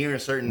hearing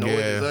certain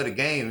noises of the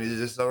game is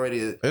just already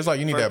it's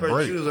like you need that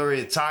break. Shooter's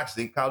already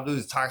toxic. Call of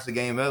Duty's toxic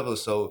game ever.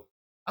 So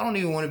I don't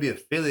even want to be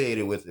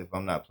affiliated with it if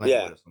I'm not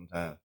playing with it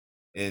sometimes.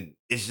 And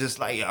it's just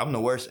like I'm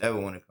the worst ever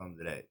when it comes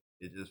to that.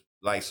 It's just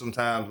like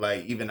sometimes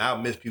like even I'll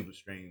miss people's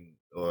streams,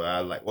 or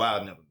I'll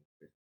never miss.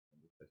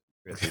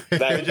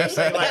 Just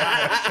say like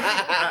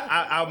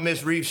I'll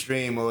miss Reef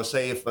stream, or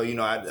say if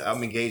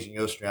I'm engaging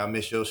your stream, I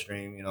miss your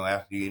stream,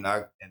 after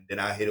and then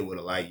I hit it with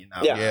a like,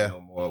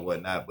 no more or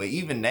whatnot. But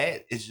even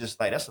that, it's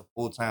just like that's a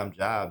full-time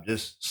job,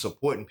 just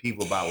supporting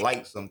people by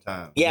like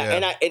sometimes.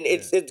 And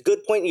it's a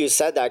good point you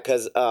said that,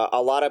 because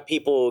a lot of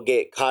people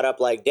get caught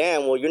up like,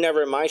 damn, well, you're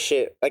never in my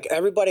shit. Like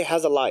everybody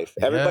has a life,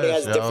 everybody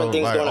has different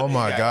things going on. Oh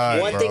my god!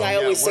 One thing I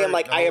always say, I'm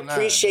like, I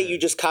appreciate you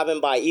just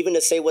coming by, even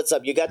to say what's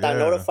up. You got that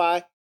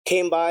notify.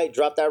 came by,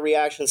 dropped that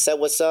reaction, said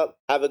what's up,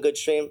 have a good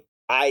stream.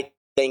 I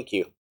thank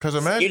you. Because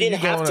imagine you didn't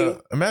have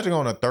to. Imagine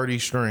going to 30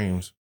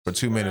 streams for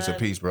 2 minutes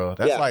apiece, bro.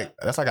 That's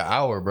like an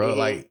hour, bro.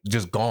 Like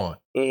just gone.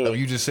 So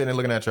you just sitting there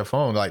looking at your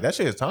phone, like that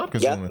shit is time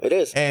consuming. Yeah, it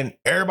is. And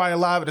everybody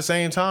live at the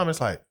same time. It's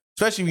like,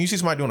 especially when you see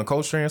somebody doing a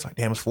coach stream, it's like,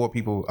 damn, it's 4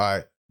 people. All right,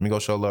 let me go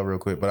show love real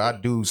quick.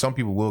 But some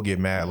people will get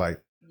mad,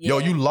 like, yo,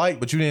 you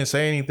like, but you didn't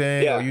say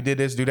anything. Or you did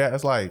this, do that.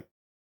 It's like,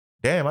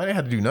 damn, I didn't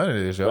have to do none of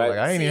this, yo. Right. Like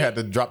I ain't even have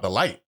to drop the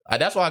light.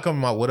 That's why I come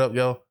with my what up,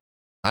 yo.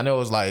 I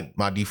know it's like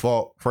my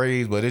default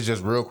phrase, but it's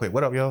just real quick.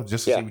 What up, yo?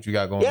 Just to see what you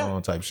got going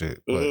on type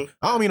shit. But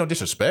I don't mean no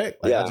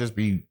disrespect. Like I just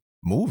be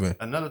moving.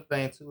 Another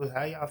thing too is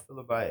how y'all feel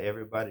about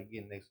everybody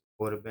getting their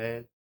supporter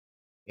badge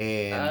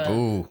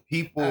and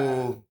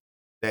people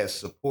that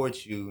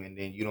support you and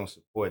then you don't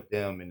support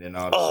them and then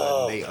all of a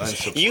sudden they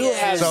unsupport you. You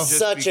have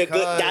such a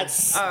good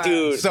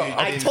dude. So,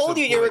 I told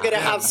you were gonna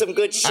have some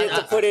good shit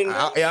to put in.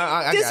 I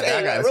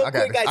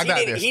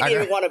got this. He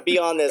didn't want to be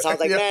on this. I was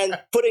like, man,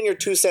 put in your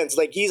 2 cents.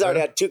 Like he's already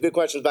had 2 good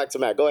questions back to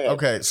Matt. Go ahead.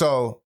 Okay,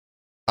 so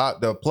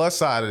the plus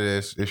side of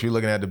this, if you're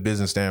looking at the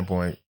business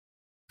standpoint,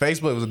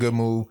 Facebook was a good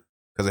move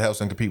because it helps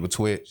them compete with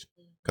Twitch.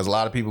 Because a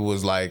lot of people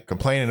was like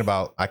complaining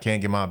about, I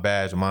can't get my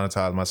badge and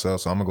monetize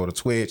myself, so I'm gonna go to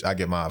Twitch. I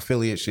get my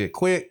affiliate shit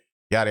quick,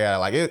 yada yada.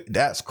 Like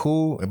that's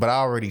cool, but I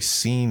already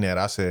seen that.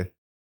 I said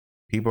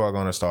people are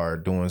gonna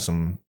start doing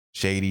some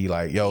shady,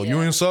 like, yo,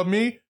 you ain't sub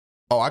me?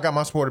 Oh, I got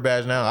my supporter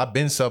badge now. I've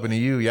been subbing to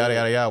you, yada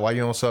yada yada. Why you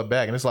don't sub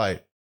back? And it's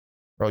like,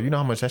 bro, you know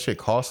how much that shit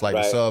costs? Like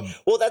to sub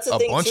that's a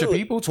bunch of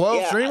people,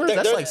 12 streamers.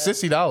 That's like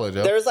 $60.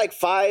 Yo. There's like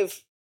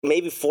 5,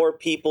 maybe 4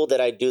 people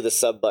that I do the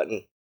sub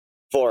button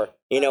for.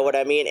 You know what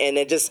I mean? And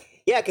it just.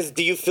 Yeah, because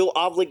do you feel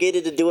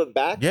obligated to do it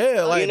back?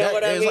 Yeah, like you know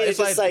what I mean. It's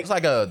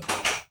like a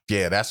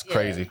that's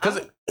crazy.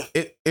 Because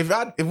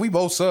if we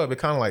both sub, it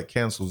kind of like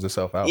cancels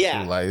itself out.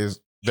 Yeah, too. Like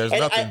there's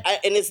nothing,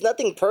 and it's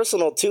nothing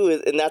personal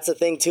too. And that's the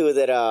thing too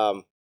that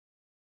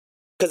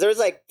because there's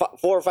like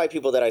 4 or 5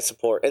 people that I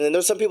support, and then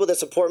there's some people that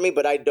support me,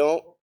 but I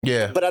don't.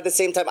 Yeah. But at the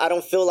same time, I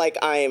don't feel like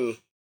I'm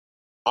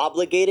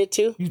obligated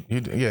to.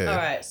 Yeah. All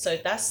right, so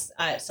that's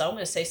all right. So I'm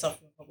gonna say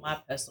something from my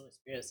personal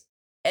experience.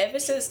 Ever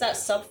since that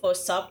sub for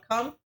sub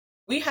come.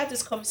 We had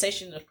this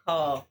conversation in the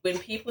car when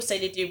people say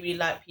they didn't really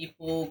like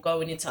people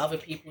going into other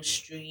people's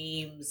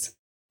streams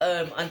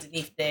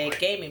underneath their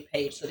gaming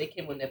page, so they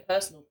came on their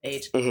personal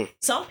page.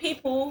 Some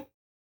people,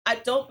 I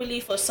don't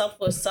believe for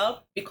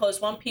sub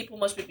because one people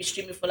must be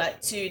streaming for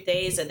like 2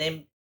 days and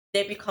then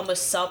they become a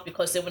sub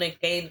because they want to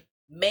gain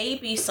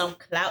maybe some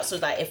clout. So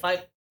like if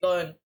I go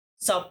and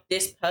sub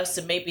this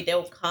person, maybe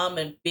they'll come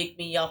and big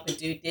me up and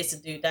do this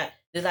and do that.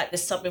 They're like they're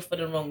subbing for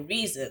the wrong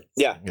reasons.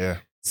 Yeah.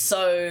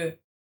 So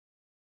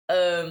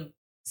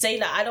say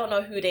that I don't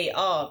know who they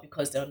are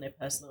because they're on their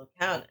personal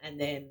account, and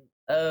then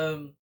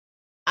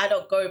I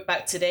don't go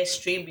back to their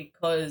stream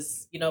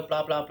because blah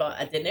blah blah,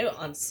 and then they're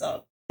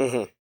unsub,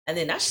 and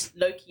then that's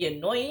low-key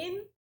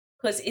annoying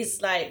because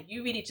it's like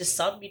you really just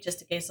sub me just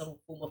to gain some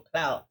form of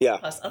clout. Yeah.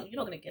 Plus, you're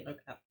not gonna get no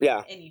clout.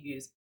 Yeah. Any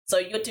views. So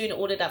you're doing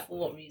all of that for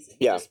what reason?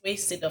 You just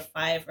wasted a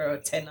 5 or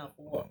a 10 for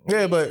what?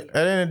 Yeah, but at the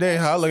end of the day,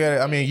 how I look at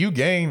it, I mean, you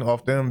gain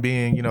off them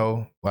being,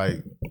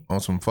 like on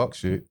some fuck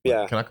shit.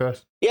 Yeah. Can I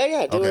cuss?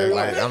 Yeah. Do okay. it.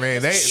 Like, I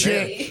mean,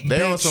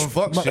 they on some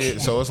fuck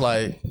shit. So it's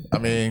like, I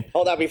mean,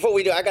 hold on. Before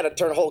we do, I gotta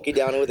turn Hulky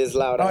down with his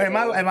loud. Oh, am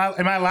I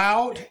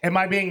loud? Am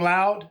I being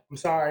loud? I'm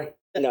sorry.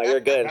 No, you're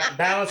good.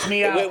 Balance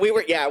me out. We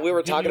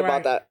were talking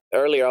about that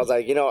earlier. I was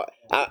like,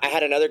 I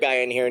had another guy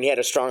in here and he had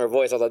a stronger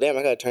voice. I was like, damn,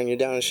 I gotta turn you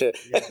down and shit.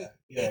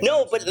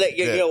 No, but like,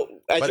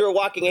 as you were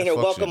walking in here,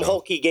 welcome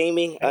Hulky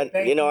Gaming.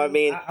 You know what I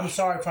mean? I'm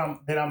sorry if I'm.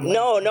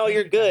 No,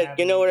 you're good.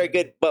 We're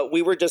good. But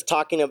we were just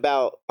talking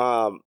about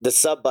the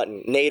sub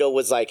button. NATO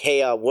was like,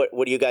 hey,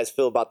 what do you guys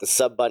feel about the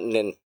sub button?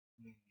 And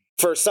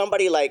for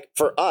somebody like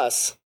for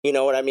us, you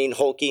know what I mean,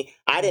 Hulky,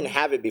 I didn't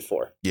have it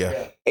before.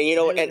 Yeah.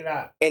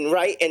 And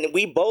and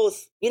we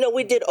both,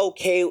 we did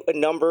okay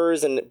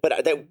numbers,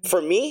 but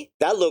for me,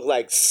 that looked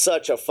like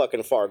such a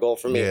fucking far goal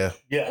for me. Yeah.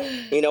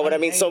 You know what I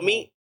mean? So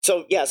me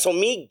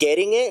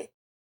getting it,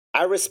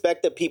 I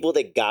respect the people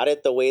that got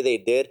it the way they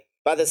did.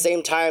 But at the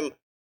same time,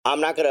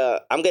 I'm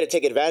gonna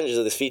take advantage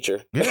of this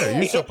feature. Yeah,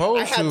 you're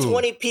supposed to. I had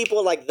 20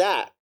 people like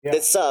that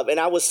sub, and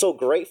I was so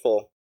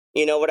grateful.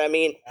 You know what I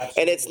mean?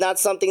 Absolutely. And it's not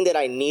something that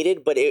I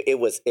needed, but it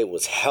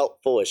was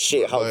helpful as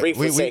shit. How Reef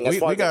was saying, as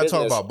far as we gotta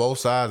talk about both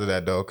sides of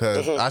that though,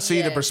 because I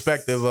see the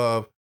perspective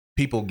of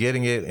people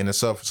getting it in the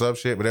sub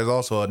shit, but there's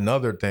also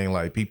another thing,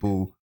 like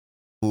people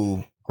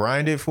who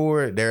grinded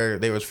for it.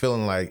 They was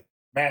feeling like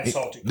mad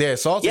salty. They're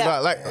salty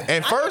about like.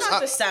 And first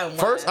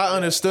I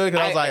understood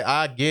because I was like,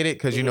 I get it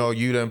because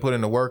you done put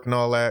in the work and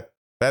all that.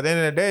 But at the end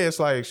of the day, it's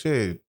like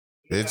shit.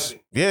 It's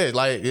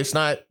like it's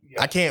not.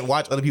 I can't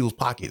watch other people's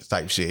pockets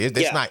type shit.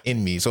 It's not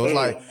in me. So it's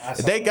like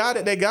if they got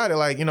it.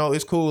 Like,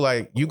 it's cool.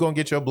 Like you gonna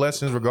get your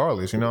blessings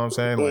regardless. You know what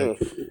I'm saying?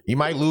 Like you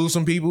might lose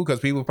some people because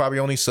people probably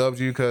only subbed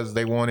you because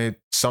they wanted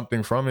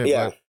something from it.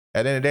 Yeah. But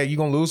at the end of the day, you're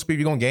gonna lose people.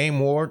 You're gonna gain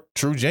more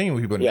true,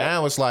 genuine people. Yeah.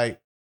 Now it's like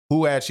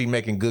who actually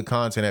making good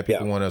content that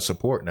people want to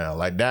support now.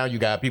 Like now you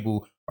got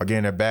people are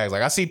getting their bags.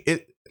 Like I see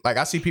it. like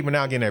I see people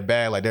now getting their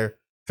bag, like they're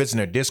fixing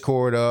their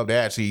Discord up.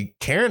 They're actually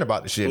caring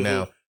about the shit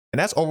now. And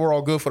that's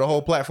overall good for the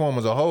whole platform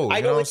as a whole. I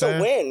know it's a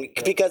win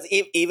because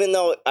even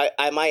though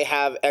I might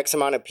have X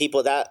amount of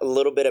people, that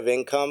little bit of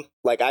income,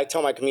 like I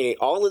tell my community,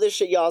 all of this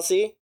shit y'all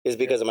see is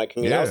because of my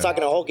community. I was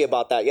talking to Hulky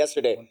about that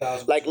yesterday.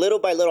 1,000%. Like little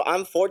by little,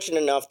 I'm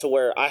fortunate enough to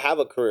where I have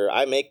a career.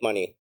 I make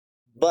money.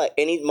 But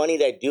any money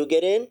that I do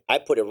get in, I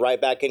put it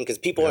right back in because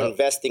people are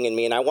investing in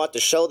me. And I want to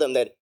show them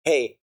that,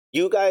 hey,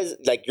 you guys,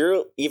 like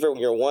your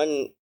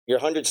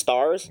 100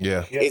 stars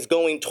is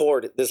going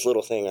toward this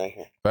little thing right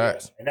here.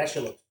 Facts. And that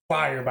shit looks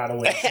fire, by the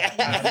way.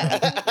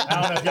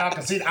 I don't know if y'all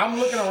can see it. I'm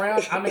looking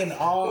around, I'm in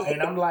awe, and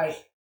I'm like,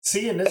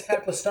 seeing this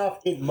type of stuff,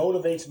 it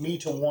motivates me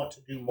to want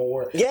to do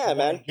more. Yeah,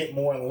 man. Get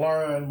more and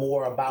learn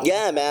more about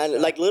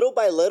man. Like little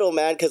by little,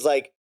 man, because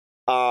like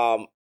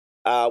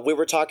we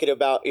were talking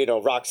about,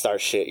 Rockstar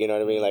shit, you know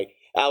what I mean? Like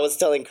I was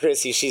telling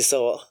Chrissy, she's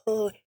so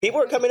people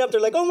were coming up,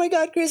 they're like, oh my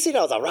God, Chrissy. And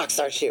I was like,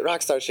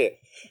 rockstar shit.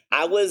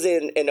 I was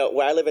in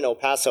where I live in El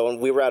Paso, and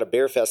we were at a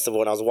beer festival,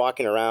 and I was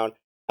walking around.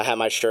 I had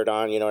my shirt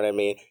on, you know what I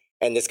mean?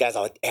 And this guy's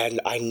like, and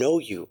I know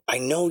you,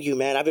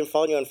 man. I've been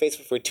following you on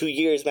Facebook for 2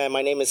 years, man.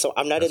 My name is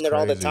I'm not in there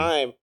all the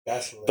time,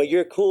 but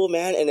you're cool,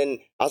 man. And then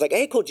I was like,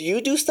 hey, cool. Do you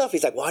do stuff?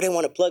 He's like, well, I didn't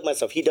want to plug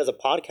myself. He does a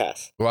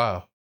podcast.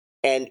 Wow.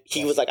 And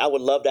he was like, I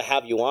would love to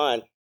have you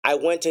on. I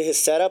went to his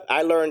setup.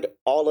 I learned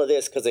all of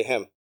this because of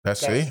him.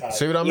 See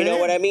what I mean? You know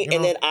what I mean?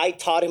 And then I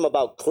taught him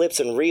about clips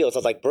and reels. I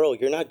was like, bro,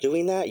 you're not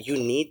doing that. You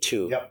need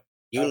to. Yep.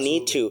 You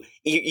need to.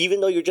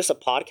 Even though you're just a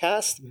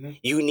podcast,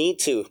 you need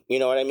to. You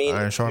know what I mean?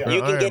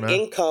 You can get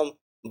income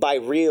by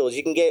reels.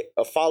 You can get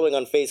a following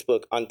on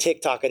Facebook, on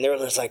TikTok. And they're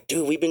just like,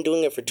 dude, we've been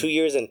doing it for 2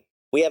 years, and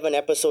we have an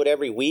episode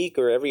every week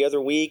or every other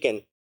week,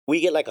 and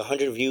we get like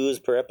 100 views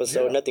per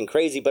episode. Nothing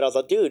crazy. But I was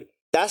like, dude,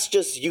 that's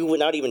just you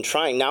without even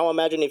trying. Now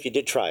imagine if you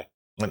did try.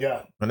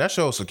 Yeah. And that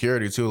shows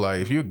security too.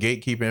 Like if you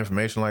gatekeep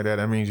information like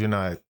that means you're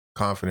not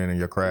confident in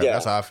your craft.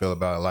 That's how I feel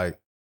about it. Like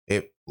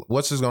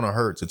what's this gonna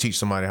hurt to teach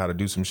somebody how to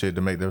do some shit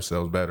to make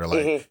themselves better?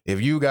 Like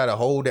if you gotta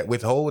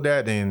withhold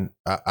that, then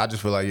I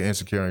just feel like you're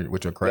insecure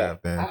with your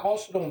craft. Then I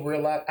also don't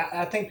realize.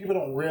 I think people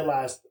don't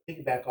realize.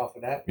 Piggyback off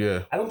of that.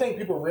 Yeah. I don't think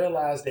people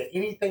realize that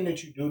anything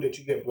that you do that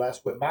you get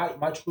blessed with.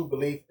 My true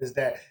belief is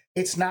that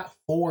it's not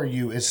for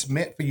you. It's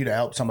meant for you to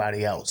help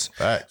somebody else.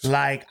 Facts.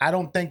 Like I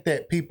don't think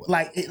that people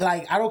like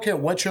I don't care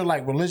what your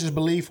like religious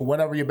belief or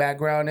whatever your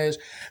background is.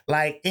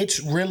 Like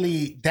it's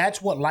really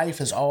that's what life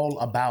is all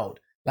about.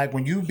 Like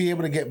when you be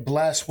able to get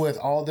blessed with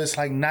all this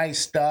like nice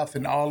stuff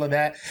and all of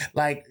that,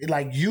 like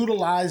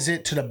utilize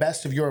it to the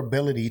best of your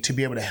ability to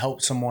be able to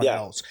help someone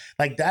else.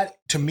 Like that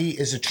to me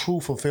is a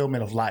true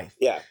fulfillment of life.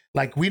 Yeah.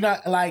 Like we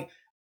not like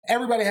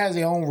everybody has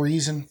their own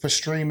reason for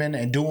streaming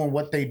and doing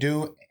what they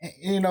do,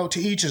 to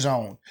each his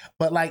own.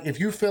 But like, if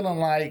you're feeling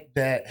like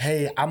that,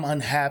 hey, I'm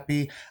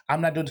unhappy,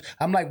 I'm not doing,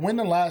 I'm like, when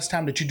the last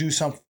time that you do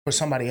something for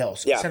somebody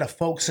else instead of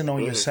focusing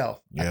on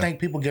yourself? I think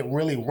people get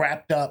really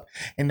wrapped up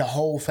in the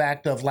whole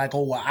fact of like,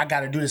 oh, well, I got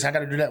to do this, I got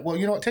to do that.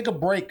 Well, take a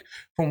break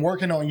from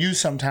working on you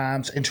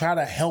sometimes and try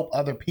to help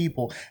other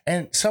people.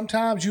 And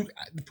sometimes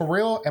for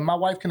real, and my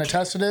wife can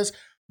attest to this,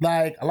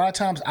 like a lot of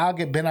times I'll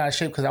get bent out of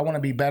shape because I want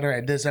to be better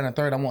at this and a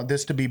third. I want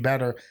this to be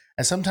better.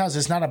 And sometimes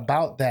it's not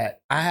about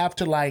that. I have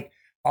to like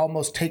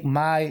almost take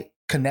my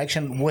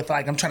connection with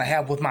like I'm trying to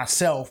have with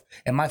myself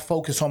and my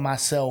focus on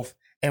myself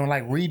and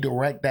like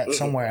redirect that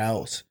somewhere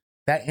else.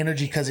 That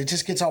energy, because it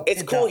just gets all.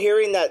 It's cool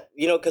hearing that,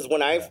 because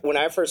when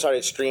I first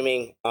started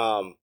streaming,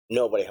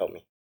 nobody helped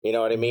me. You know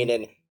what I mean?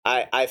 And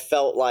I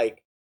felt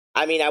like,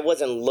 I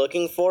wasn't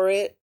looking for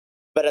it.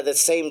 But at the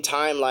same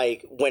time,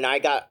 like when I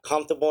got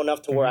comfortable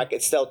enough to where I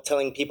could still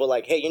telling people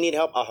like, hey, you need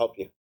help? I'll help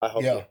you. I'll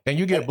help you. And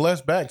you get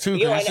blessed back too.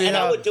 And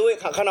I would do it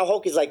kind of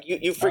hokey. Like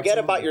you forget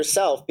about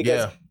yourself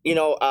because,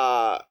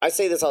 I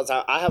say this all the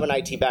time. I have an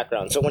IT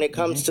background. So when it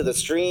comes to the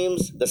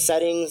streams, the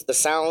settings, the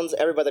sounds,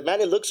 everybody, man,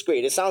 it looks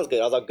great. It sounds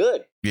good. I was like,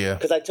 good. Yeah.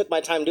 Because I took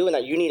my time doing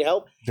that. You need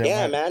help?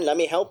 Yeah, man, let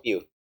me help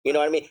you. You know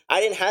what I mean? I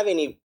didn't have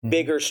any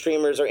bigger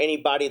streamers or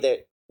anybody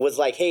that was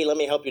like, hey, let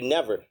me help you.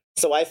 Never.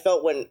 So I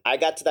felt when I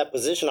got to that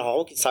position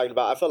Hoki's talking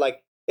about, I felt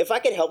like if I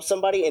could help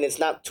somebody and it's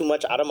not too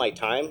much out of my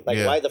time, like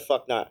why the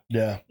fuck not?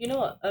 Yeah. You know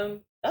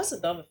what? That's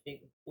another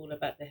thing all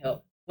about the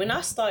help. When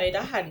I started,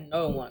 I had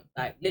no one,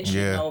 like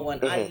literally no one.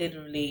 I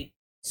literally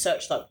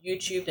searched up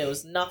YouTube. There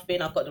was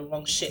nothing. I got the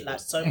wrong shit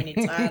like so many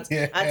times.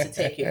 I had to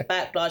take it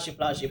back, blah, blah,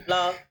 blah,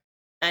 blah.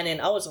 And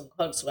then I was on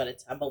console at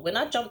the time. But when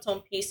I jumped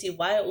on PC,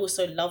 why I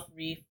also love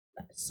Reef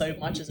so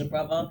much as a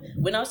brother,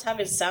 when I was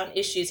having sound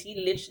issues,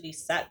 he literally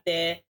sat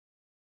there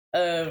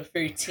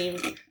through Team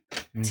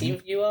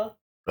Viewer.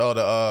 Oh,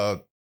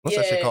 the what's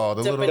that shit called?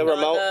 The remote.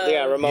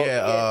 Remote.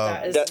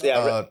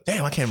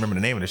 Damn, I can't remember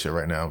the name of this shit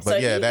right now.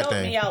 But so that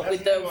thing. He helped me out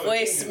with the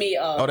voice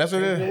meter. Oh, that's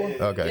what it is.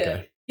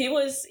 Okay.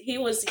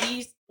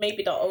 He's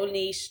maybe the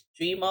only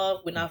streamer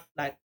when I've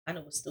like kind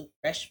of was still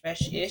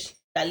fresh-ish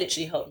that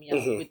literally helped me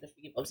out with the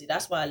theme. Obviously,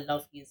 that's why I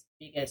love his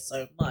figure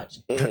so much.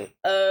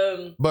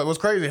 But what's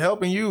crazy,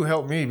 helping you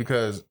helped me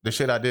because the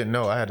shit I didn't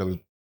know, I had to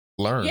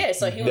learn. Yeah,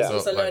 so he was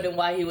also learning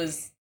why he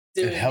was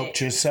doing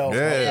helped it. yourself.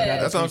 Yeah,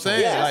 that's what I'm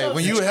saying. Yeah. Like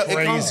when you help,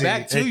 it comes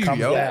back to you,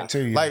 yo. Back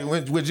to you. Like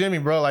with Jimmy,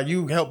 bro. Like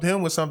you helped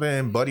him with something,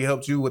 and Buddy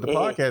helped you with the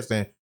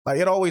podcasting. Like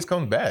it always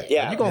comes back.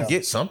 Yeah. Like, you're gonna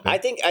get something. I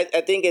think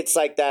it's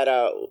like that.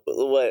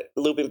 What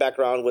looping back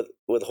around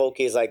with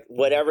Hulky is like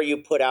whatever you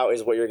put out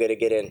is what you're gonna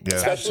get in. Yeah.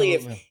 Especially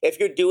if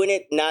you're doing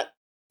it not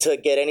to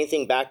get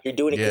anything back, you're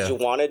doing it because you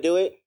want to do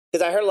it.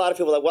 Because I heard a lot of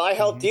people like, well, I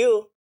helped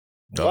you.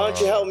 Why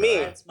don't you help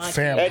me?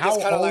 Fam, how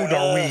old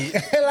are we?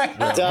 Like,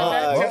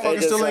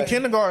 motherfuckers still in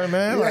kindergarten,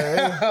 man.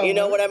 Like, you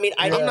know what I mean?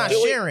 I'm not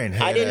sharing.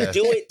 I didn't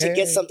do it to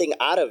get something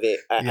out of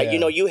it. You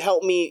know, you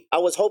helped me. I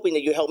was hoping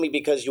that you helped me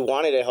because you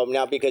wanted to help me,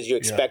 not because you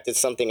expected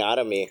something out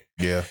of me.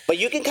 Yeah. But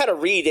you can kind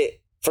of read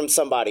it from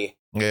somebody.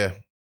 Yeah.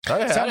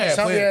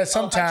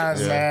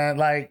 Sometimes, man.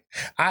 Like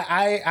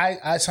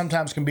I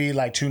sometimes can be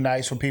like too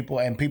nice for people,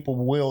 and people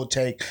will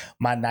take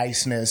my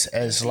niceness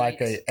as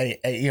like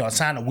a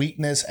sign of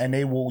weakness, and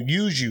they will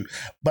use you.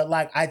 But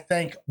like I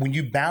think when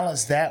you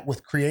balance that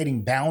with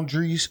creating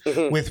boundaries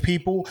with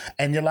people,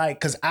 and you're like,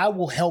 because I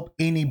will help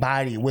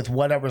anybody with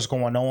whatever's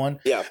going on,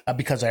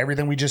 because of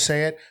everything we just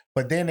said.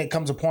 But then it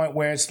comes a point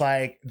where it's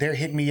like they're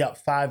hitting me up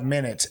 5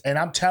 minutes, and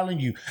I'm telling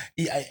you,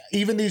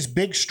 even these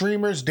big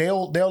streamers,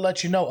 they'll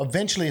let you know.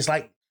 Eventually, it's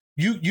like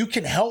you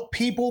can help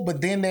people,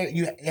 but then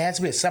it has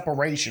to be a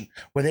separation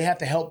where they have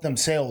to help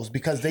themselves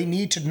because they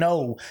need to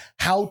know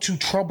how to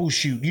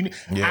troubleshoot. You need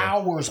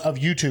hours of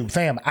YouTube,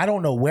 fam. I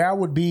don't know where I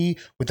would be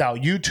without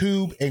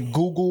YouTube and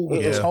Google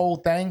with this whole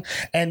thing.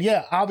 And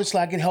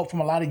obviously I get help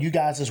from a lot of you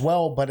guys as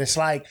well, but it's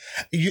like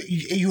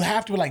you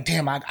have to be like,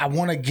 damn, I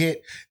want to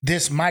get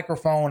this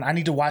microphone. I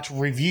need to watch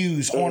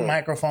reviews on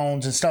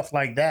microphones and stuff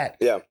like that.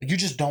 Yeah, you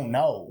just don't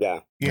know.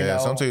 You know?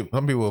 Some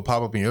people will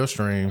pop up in your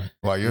stream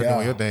while you're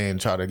doing your thing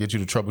and try to get you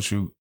to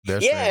troubleshoot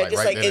their stream, like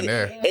right then and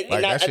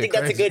there. I think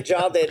that's a good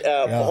job that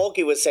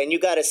Hulky was saying. You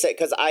got to say,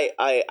 because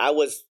I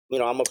was,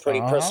 I'm a pretty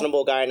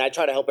personable guy, and I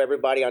try to help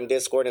everybody on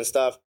Discord and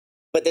stuff.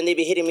 But then they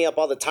be hitting me up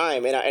all the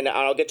time, and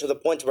I'll get to the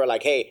point where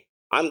like, hey,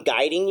 I'm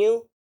guiding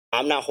you.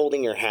 I'm not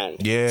holding your hand.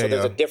 So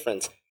there's a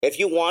difference. If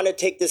you want to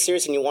take this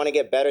serious and you want to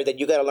get better, then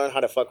you got to learn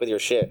how to fuck with your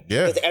shit.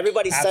 Because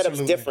everybody's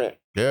setup's different.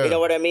 You know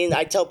what I mean?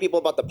 I tell people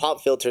about the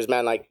pop filters,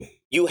 man. Like,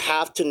 you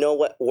have to know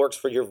what works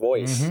for your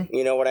voice.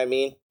 You know what I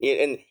mean?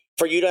 And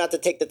for you to have to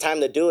take the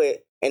time to do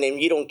it, and then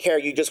you don't care,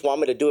 you just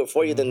want me to do it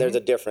for you, then there's a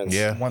difference.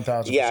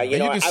 1,000%. Yeah, you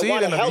know, you can see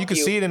it you can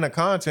see it in the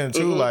content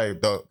too,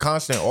 like the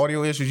constant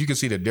audio issues. You can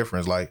see the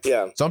difference. Like,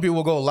 some people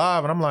will go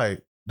live, and I'm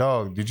like,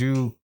 dog, did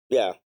you?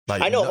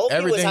 Like, I know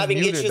Hulky was having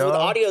issues with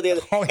audio the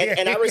other,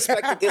 and I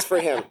respected this for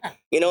him,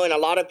 and a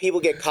lot of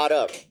people get caught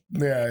up.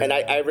 And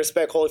I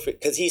respect Hulky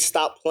because he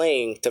stopped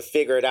playing to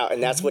figure it out,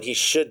 and that's what he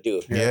should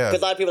do. Because a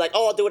lot of people are like,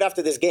 oh, I'll do it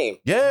after this game.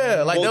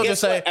 Like they'll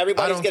just say,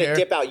 everybody's gonna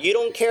dip out. You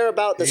don't care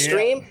about the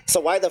stream,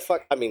 so why the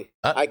fuck? I mean,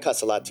 I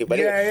cuss a lot too, but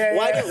anyway,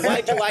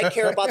 why do I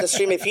care about the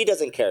stream if he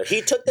doesn't care?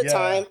 He took the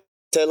time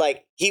to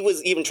he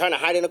was even trying to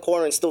hide in a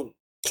corner and still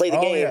play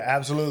the game.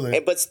 Absolutely.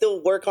 But still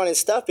work on his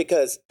stuff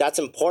because that's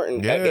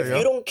important. If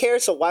you don't care,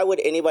 so why would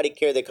anybody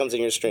care that comes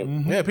in your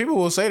stream? Yeah, people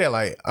will say that.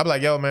 Like, I'm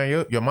like, yo, man,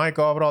 your mic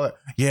off and all that.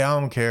 Yeah, I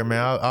don't care,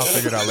 man. I'll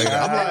figure it out later.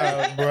 I'm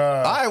like, bro.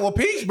 All right, well,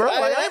 peace, bro.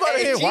 Like,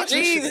 anybody here watch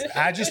this shit?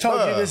 I just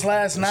told you this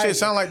last night. Shit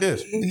sound like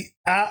this. Shit,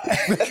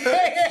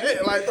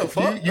 like the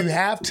fuck? You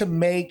have to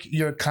make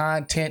your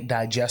content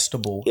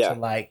digestible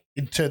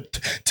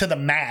to the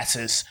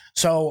masses.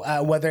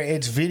 So whether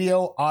it's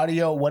video,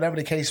 audio, whatever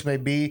the case may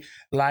be,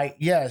 like,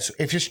 yes,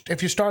 if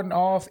you're starting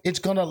off, it's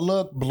gonna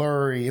look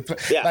blurry.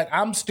 Like,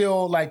 I'm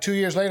still, like, 2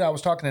 years later, I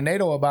was talking to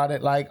NATO about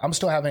it. Like, I'm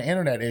still having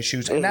internet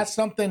issues, and that's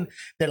something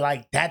that,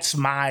 like, that's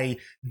my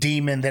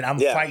demon that I'm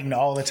fighting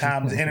all the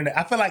time. The internet.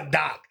 I feel like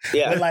Doc.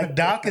 But, like,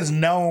 Doc is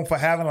known for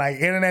having, like,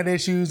 internet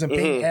issues and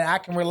and I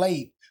can relate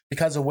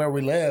because of where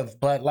we live.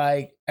 But,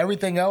 like,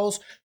 everything else,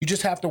 you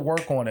just have to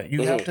work on it.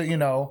 You have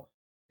to,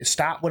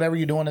 stop whatever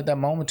you're doing at that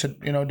moment to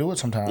do it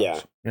sometimes.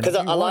 Because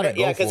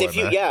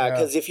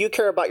because if you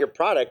care about your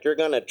product, you're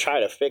gonna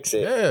try to fix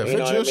it.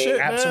 Fix your shit,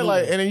 man.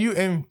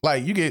 Absolutely.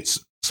 Like, you get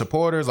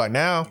supporters. Like,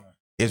 now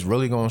it's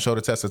really gonna show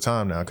the test of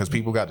time now because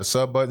people got the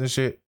sub button and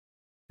shit.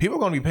 People are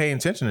gonna be paying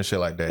attention to shit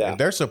like that. If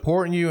they're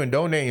supporting you and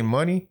donating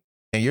money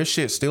and your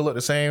shit still at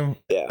the same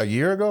a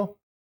year ago,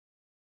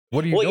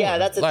 what are you doing? Yeah,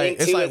 that's the thing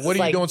too. It's like, what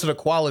are you doing to the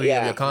quality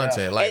of your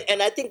content? Like,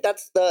 and I think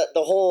that's the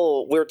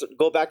whole.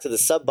 Go back to the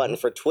sub button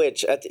for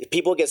Twitch.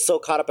 People get so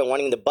caught up in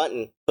wanting the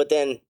button, but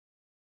then,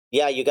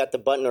 you got the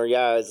button, or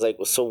it's like,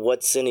 so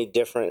what's any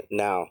different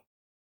now?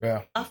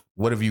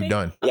 What have you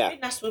done? I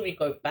think that's where we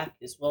go back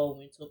as well when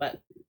we talk about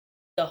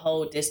the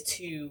whole. There's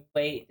two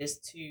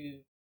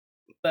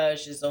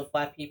versions of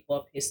why people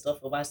are pissed off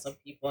or why some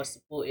people are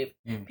supportive.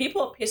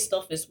 People are pissed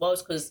off as well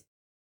because,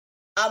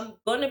 I'm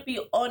gonna be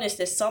honest,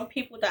 there's some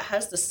people that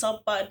has the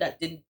sub button that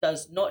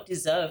does not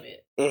deserve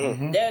it.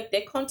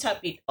 Their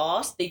contact be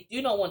asked. They do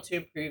not want to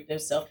improve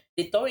themselves.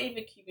 They don't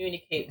even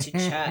communicate to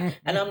chat.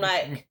 And I'm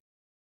like,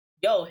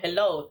 yo,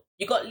 hello.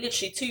 You got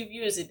literally 2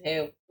 viewers in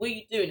here. What are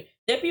you doing?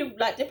 They be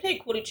like, they play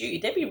Call of Duty.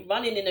 They be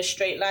running in a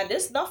straight line.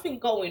 There's nothing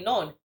going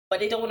on, but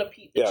they don't want to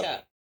peep the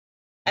chat.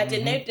 And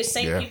then they're the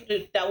same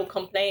people that will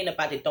complain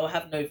about it, don't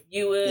have no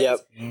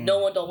viewers, no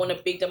one don't want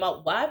to big them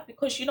up. Why?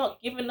 Because you're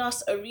not giving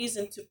us a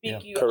reason to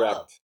big you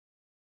up.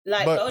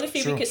 Like, the only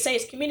thing we can say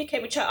is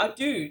communicate with chat. I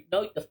do.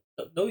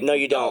 No,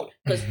 you don't.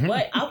 Because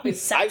I've been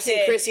sat I've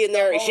seen Chrissy in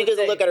there. She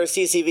doesn't look at her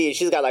CCV.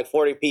 She's got like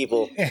 40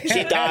 people.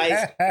 She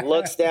dies,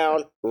 looks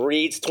down,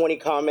 reads 20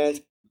 comments,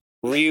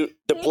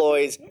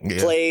 redeploys,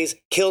 plays,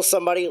 kills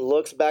somebody,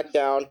 looks back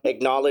down,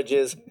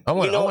 acknowledges. I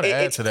want to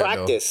add to that,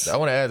 practice. Though. I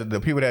want to add that the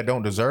people that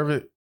don't deserve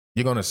it,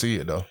 you're gonna see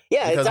it though.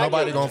 Yeah, because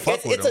nobody's gonna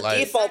fuck with it. It's a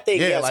default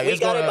thing. Yes, like, we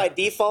got it by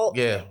default.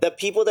 Yeah, the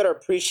people that are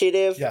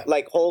appreciative,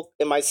 like Hulk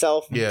and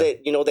myself, that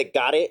that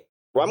got it.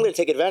 Well, I'm gonna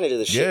take advantage of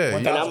this shit,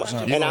 and I'm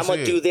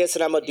gonna do this,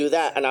 and I'm gonna do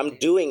that, and I'm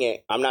doing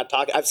it. I'm not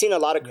talking. I've seen a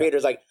lot of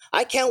creators like,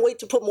 I can't wait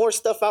to put more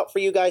stuff out for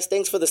you guys.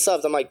 Thanks for the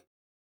subs. I'm like,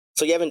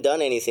 so you haven't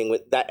done anything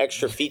with that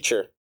extra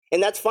feature,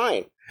 and that's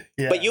fine.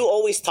 Yeah. But you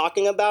always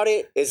talking about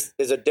it is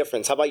a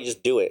difference. How about you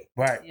just do it?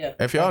 Right. Yeah.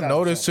 If y'all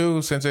notice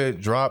too, since it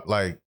dropped,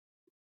 like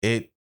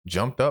it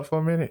jumped up for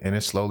a minute and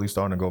it's slowly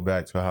starting to go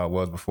back to how it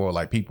was before.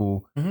 Like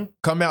people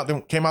came out the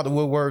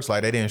woodworks,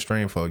 like they didn't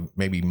stream for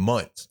maybe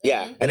months.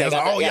 Yeah. And they was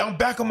like, yeah, I'm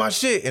back on my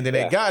shit. And then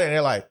they got it and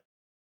they're like,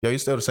 yo, you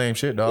still the same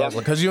shit, dog.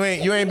 Because you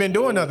ain't been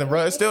doing nothing,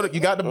 bro. It's still, you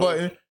got the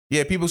button.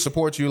 Yeah, people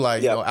support you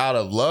like, out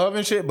of love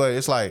and shit, but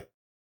it's like,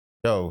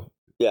 yo.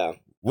 Yeah.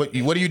 What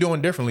are you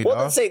doing differently, dog?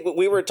 Well, let's say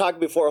we were talking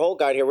before Hulk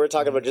got here. We were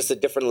talking about just the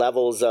different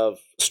levels of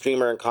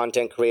streamer and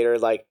content creator.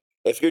 Like,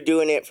 if you're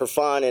doing it for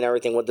fun and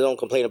everything, well, don't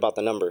complain about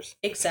the numbers.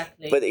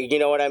 Exactly. But you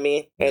know what I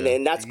mean?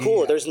 And that's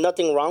cool. There's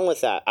nothing wrong with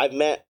that. I've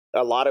met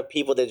a lot of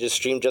people that just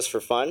stream just for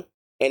fun.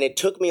 And it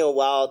took me a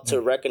while to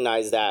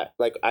recognize that.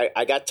 Like,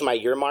 I got to my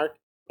year mark,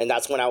 and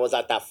that's when I was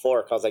at that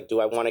fork. I was like,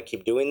 do I want to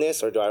keep doing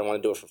this, or do I want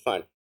to do it for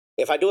fun?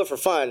 If I do it for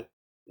fun,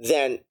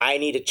 then I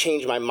need to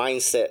change my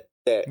mindset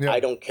that I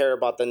don't care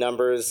about the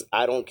numbers.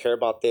 I don't care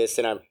about this.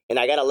 And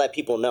I got to let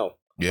people know.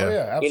 Yeah.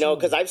 Absolutely. You know,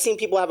 because I've seen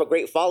people have a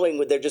great following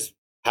where they're just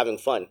having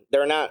fun.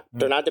 They're not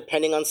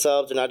depending on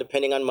subs, they're not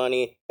depending on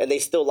money, and they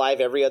still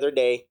live every other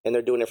day and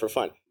they're doing it for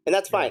fun. And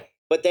that's fine.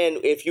 But then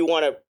if you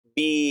want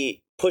to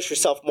push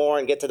yourself more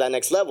and get to that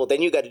next level,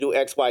 then you got to do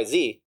X, Y,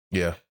 Z.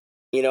 Yeah.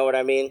 You know what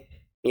I mean?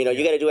 You know,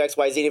 you got to do X,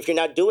 Y, Z. And if you're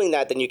not doing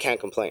that, then you can't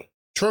complain.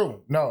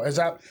 True. No, it's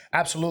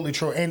absolutely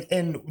true.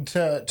 And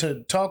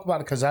to talk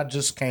about it, because I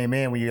just came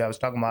in when you guys was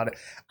talking about it,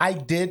 I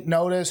did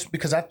notice,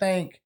 because I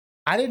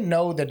didn't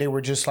know that they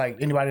were just like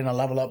anybody in a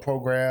level up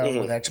program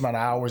with X amount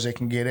of hours they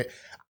can get it.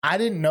 I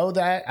didn't know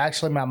that.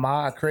 Actually, my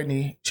mom,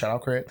 Brittany, shout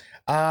out Crit,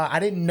 I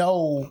didn't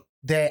know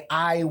that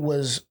I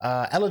was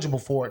eligible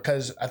for it,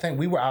 because I think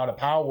we were out of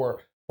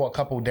power for a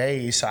couple of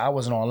days, so I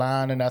wasn't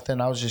online or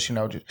nothing. I was just,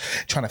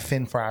 just trying to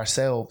fend for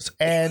ourselves.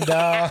 And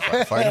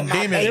fighting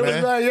demons,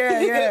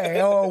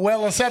 man.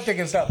 Well and septic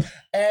and stuff.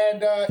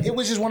 And it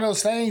was just one of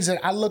those things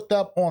that I looked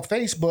up on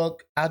Facebook.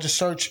 I just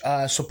searched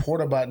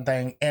supporter button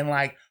thing, and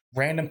like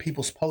random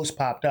people's posts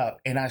popped up,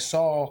 and I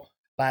saw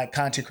like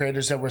content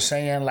creators that were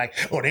saying like,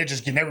 oh, they're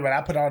just getting everybody.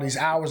 I put all these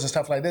hours and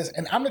stuff like this.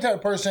 And I'm the type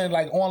of person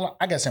like online,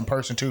 I guess in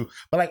person too,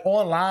 but like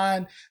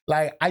online,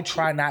 like I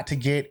try not to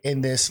get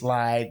in this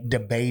like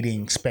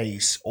debating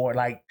space or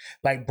like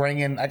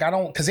bringing, like I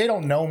don't, cause they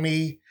don't know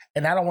me.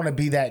 And I don't want to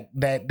be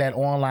that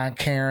online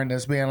Karen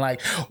that's being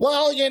like,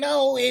 well,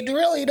 it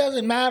really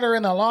doesn't matter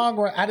in the long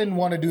run. I didn't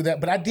want to do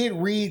that, but I did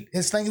read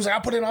his thing. He was like, I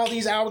put in all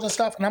these hours and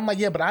stuff. And I'm like,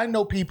 yeah, but I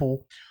know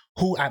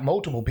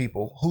multiple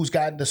people who's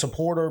got the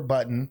supporter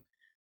button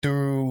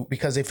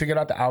because they figured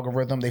out the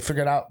algorithm, they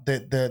figured out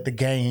the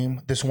game,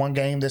 this one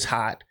game that's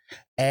hot,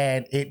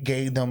 and it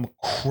gave them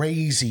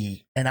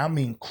crazy, and I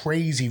mean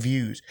crazy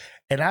views.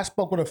 And I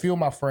spoke with a few of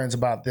my friends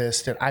about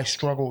this, that I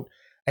struggled,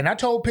 and I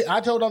told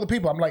other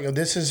people, I'm like, yo,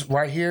 this is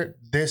right here,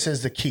 this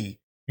is the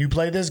key. You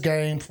play this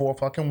game for a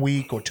fucking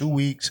week or 2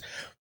 weeks,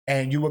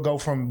 and you will go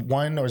from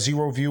 1 or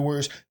 0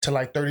 viewers to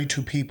like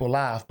 32 people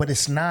live, but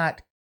it's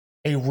not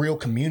a real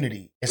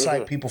community. It's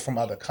like people from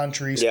other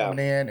countries coming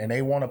in and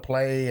they want to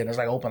play, and it's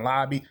like open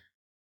lobby.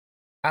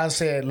 I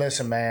said,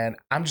 listen, man,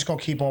 I'm just going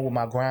to keep on with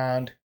my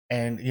grind,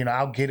 and,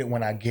 I'll get it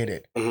when I get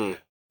it.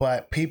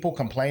 But people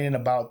complaining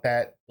about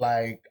that,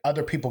 like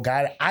other people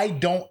got it.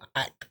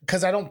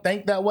 Because I don't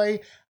think that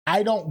way.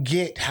 I don't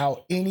get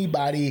how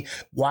anybody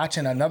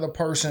watching another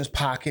person's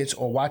pockets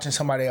or watching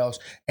somebody else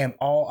and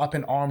all up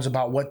in arms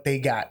about what they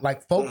got.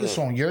 Like, focus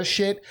on your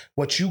shit,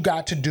 what you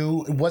got to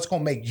do, what's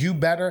going to make you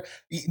better.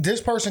 This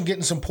person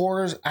getting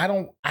supporters, I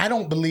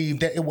don't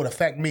believe that it would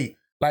affect me.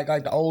 Like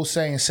the old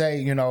saying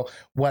say,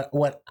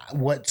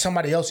 what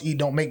somebody else eat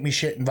don't make me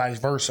shit, and vice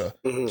versa.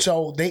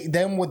 So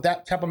them with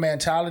that type of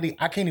mentality,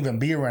 I can't even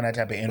be around that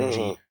type of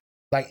energy.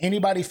 Like,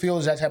 anybody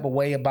feels that type of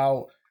way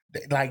about,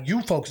 like,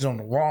 you focus on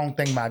the wrong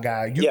thing, my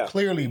guy. You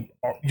clearly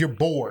you're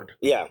bored.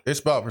 Yeah, it's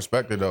about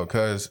perspective though,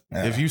 because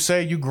if you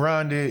say you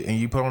grind it and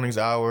you put on these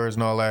hours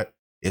and all that,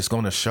 it's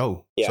gonna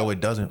show. So it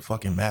doesn't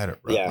fucking matter,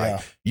 bro.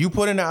 You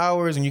put in the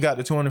hours and you got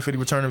the 250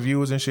 returning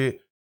viewers and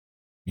shit.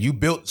 you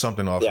built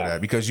something off of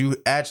that because you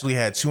actually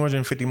had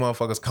 250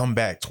 motherfuckers come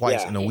back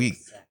twice in a week.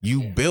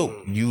 You built,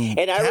 you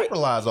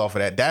capitalized off of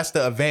that. That's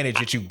the advantage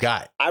that you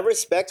got. I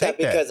respect that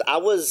because I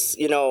was,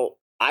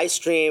 I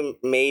stream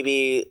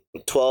maybe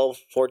 12,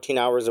 14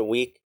 hours a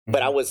week,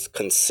 but I was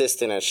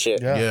consistent as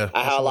shit. Yeah.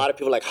 I had a lot of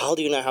people like, how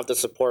do you not have the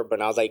support?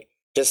 But I was like,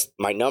 just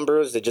my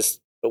numbers, they're just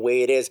the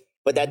way it is.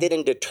 But that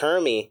didn't deter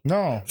me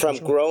from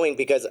growing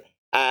because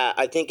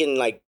I think in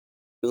like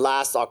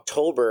last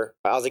October,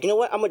 I was like, you know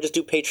what? I'm going to just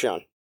do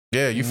Patreon.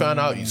 Yeah, you found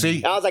out. You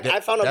see, I was like, I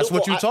found a that's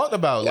loophole. what you talked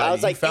about. Like, I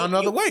was like, you found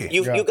another way.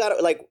 You got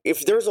to, like,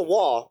 if there's a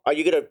wall, are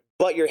you going to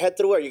butt your head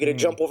through it? Or are you going to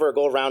jump over or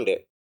go around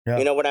it? Yeah.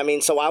 You know what I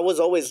mean? So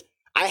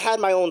I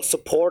had my own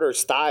supporter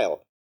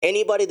style.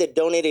 Anybody that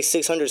donated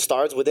 600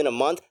 stars within a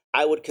month,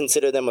 I would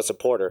consider them a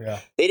supporter. Yeah.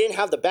 They didn't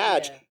have the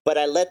badge, but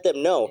I let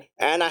them know.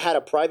 And I had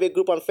a private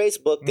group on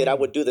Facebook that I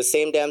would do the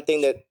same damn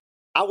thing that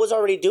I was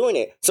already doing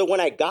it. So when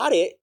I got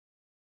it,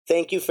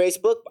 thank you,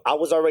 Facebook. I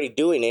was already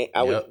doing it.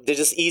 It's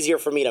just easier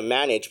for me to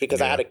manage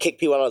because I had to kick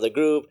people out of the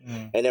group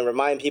and then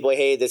remind people,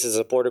 hey, this is a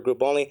supporter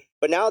group only.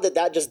 But now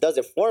that just does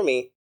it for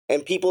me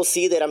and people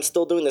see that I'm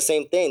still doing the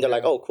same thing, they're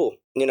like, oh, cool.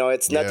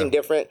 It's nothing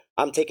different.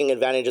 I'm taking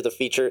advantage of the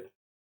feature.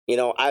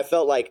 I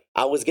felt like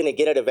I was going to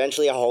get it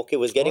eventually, how Hulk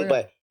was getting.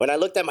 But when I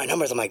looked at my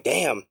numbers, I'm like,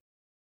 damn,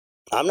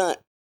 I'm not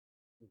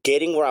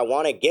getting where I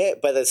want to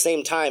get. But at the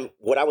same time,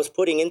 what I was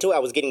putting into it, I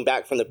was getting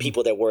back from the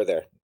people that were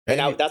there.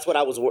 And that's what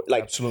I was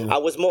like. Absolutely. I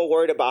was more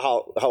worried about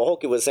how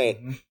Hulky was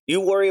saying. You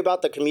worry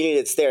about the community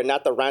that's there,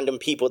 not the random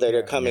people that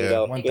are come and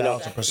go.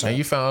 1,000%. And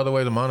you found other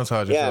way to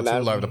monetize yourself too,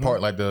 like the part,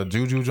 like the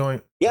Juju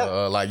joint. Yeah,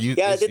 like you.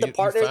 Yeah, I did the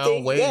partner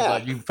thing. Ways,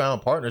 like you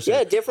found partnership.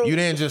 Yeah, different. You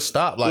didn't just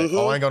stop. Like,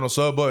 oh, I ain't got no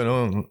sub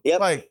button.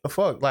 Like the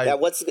fuck. Like,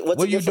 what's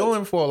what you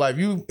doing for? Like,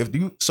 if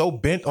you so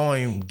bent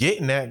on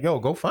getting that,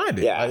 go find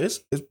it. Yeah, like, it's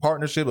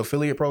partnership,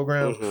 affiliate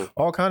programs,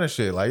 all kind of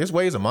shit. Like, it's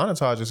ways to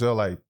monetize yourself.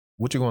 Like,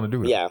 what you going to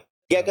do? Yeah.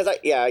 Yeah, because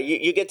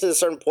you get to a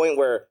certain point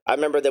where I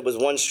remember there was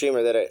one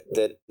streamer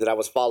that I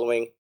was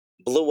following,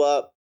 blew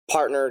up,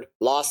 partnered,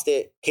 lost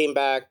it, came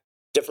back,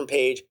 different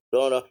page,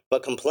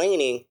 but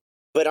complaining.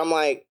 But I'm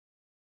like,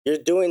 you're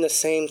doing the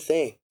same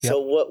thing. Yep.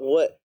 So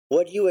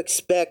what do you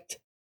expect?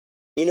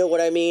 You know what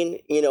I mean?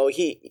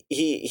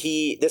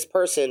 This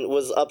person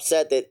was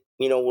upset that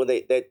when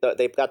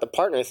they got the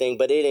partner thing,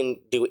 but it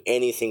didn't do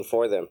anything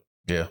for them.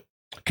 Yeah.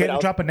 Can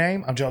you drop a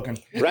name? I'm joking.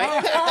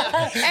 Right?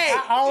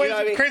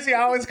 Hey, Chrissy,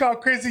 I always call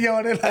Chrissy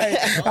on it. Like,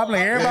 I'm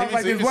like, everybody's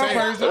like this one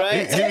person. Right?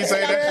 He be saying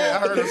that shit. I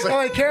heard him say.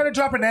 Like, care to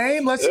drop a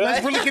name? Let's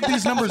really get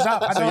these numbers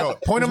up. I know,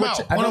 point them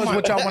out. I know it's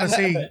what y'all want to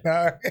see.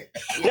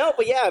 No,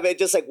 but man,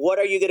 just like, what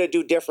are you gonna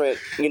do different?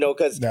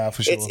 Because sure.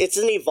 it's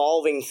an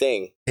evolving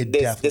thing.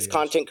 This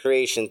content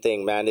creation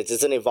thing, man.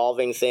 It's an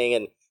evolving thing,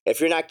 and if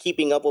you're not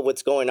keeping up with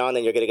what's going on,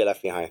 then you're gonna get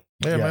left behind.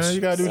 Yeah, man,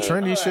 you gotta do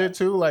trendy shit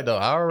too, like the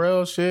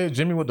IRL shit,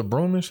 Jimmy with the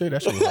broom and shit.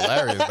 That shit was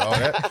hilarious,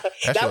 dog.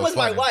 That was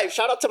my wife.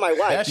 Shout out to my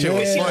wife. That shit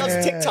was she funny.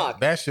 loves TikTok.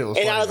 That shit was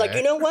and funny, I was like,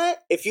 you know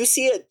what? If you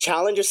see a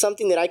challenge or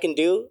something that I can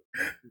do,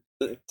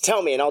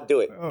 tell me and I'll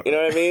do it. You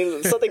know what I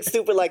mean? Something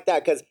stupid like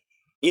that, because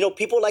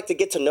people like to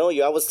get to know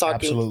you. I was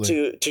talking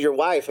to your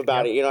wife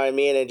about it. You know what I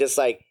mean? And just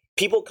like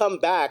people come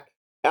back.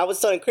 I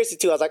was telling Chrissy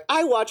too. I was like,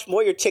 I watch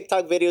more your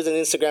TikTok videos and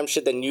Instagram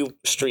shit than you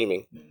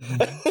streaming.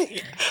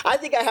 I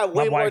think I have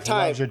way more time.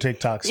 My wife loves your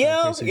TikToks.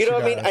 You know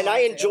what I mean? And I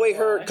enjoy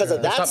her because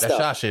of that stuff. That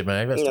shot shit,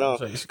 man.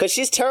 Because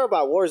she's terrible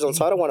at Warzone,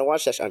 so I don't want to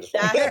watch that shit.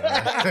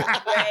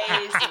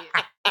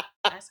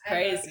 That's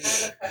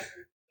crazy.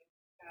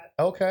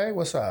 Okay,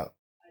 what's up?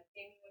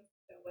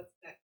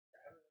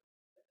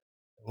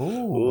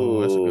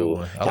 Ooh, that's a good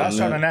one. I was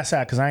trying on that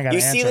side because I ain't got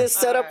an answer. You see this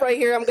setup right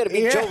here? I'm going to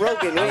be Joe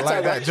Rogan. I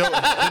like that.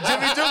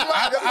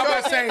 I'm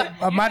going to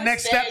say my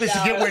next step is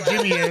to get where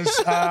Jimmy is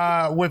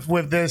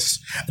with this.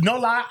 No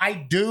lie, I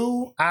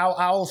do.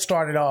 I'll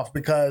start it off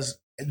because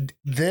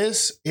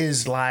this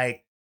is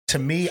like, to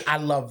me, I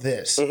love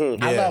this.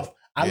 Mm-hmm.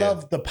 I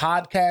love the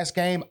podcast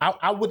game.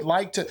 I would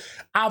like to,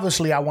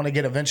 obviously I want to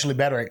get eventually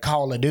better at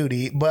Call of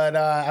Duty, but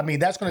I mean,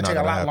 that's going to take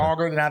a lot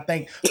longer than I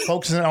think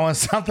focusing on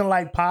something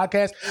like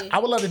podcast. I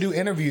would love to do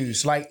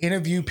interviews, like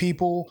interview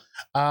people,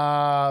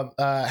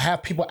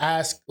 have people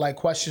ask like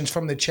questions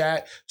from the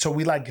chat. So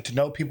we like get to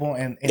know people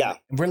and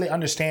really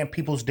understand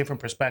people's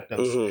different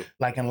perspectives,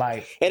 like in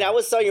life. And I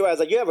was telling you, I was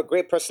like, you have a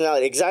great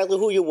personality. Exactly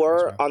who you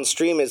were on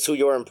stream is who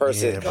you are in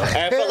person. And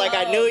I felt like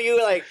I knew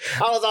you, like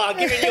I was all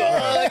giving you a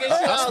hug and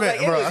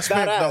shit. I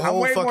spent the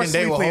whole fucking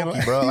day with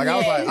Hokey, bro. Like I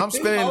was like, I'm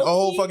spending a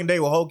whole fucking day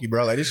with Hokey,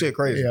 bro. Like this shit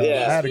crazy.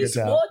 I had a good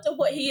time. More than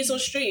what he is on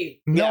stream.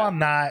 No, I'm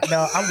not.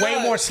 No, I'm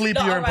way more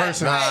sleepier in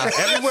person.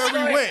 Everywhere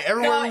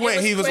we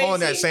went, he was on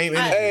that same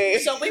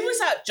energy. So we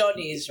was at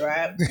Johnny's,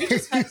 right? We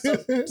just had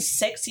some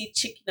sexy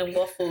chicken and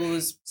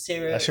waffles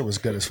cereal. That shit was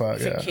good as fuck.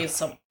 Freaking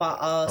some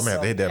butter, I'm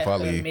gonna hit that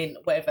probably mint,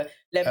 whatever,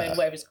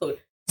 whatever it's called.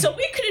 So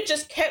we could have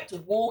just kept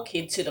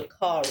walking to the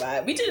car,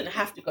 right? We didn't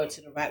have to go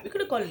to the right. We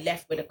could have gone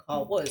left where the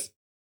car was.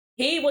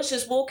 He was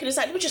just walking. It's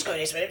like, we'll just go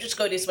this way. Just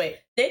go this way.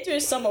 They're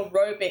doing some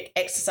aerobic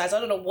exercise. I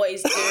don't know what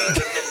he's doing,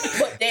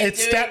 but they're it's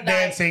doing step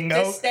dancing,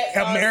 no?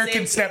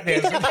 American step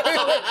dancing.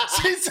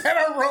 She said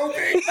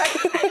aerobic.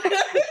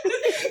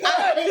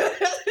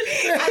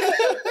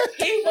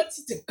 He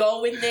wanted to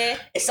go in there.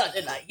 It's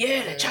something like,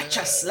 the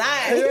cha-cha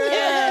slide.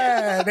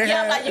 Yeah,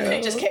 I'm like, you could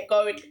have just kept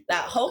going. Like,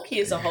 Hulky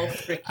is a whole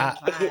freaking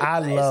vibe. I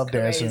love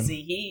dancing.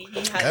 He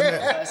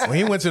had when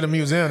he went to the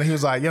museum, he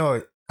was like,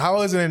 yo,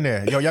 how is it in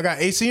there? Yo, y'all got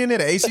AC in there?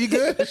 The AC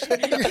good?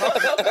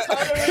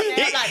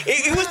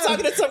 He was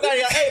talking to some guy.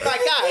 Like, hey, my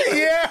guy.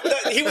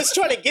 Yeah. He was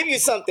trying to give you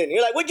something.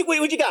 You're like, what you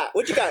got?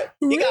 What you got?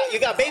 You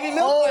got baby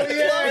milk? Oh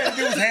yeah.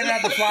 He was handing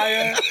out the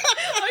flyer.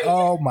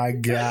 Oh my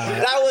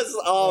god. That was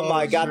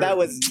my god. That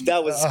was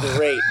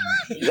great.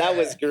 That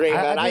was great,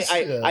 man.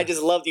 I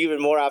just loved you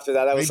even more after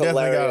that. That was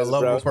hilarious. Definitely got a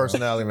lovable bro.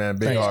 personality, man.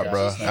 Big heart,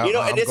 bro.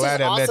 I'm this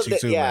glad is I awesome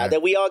met you too, man.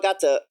 that we all got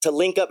to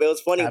link up. It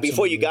was funny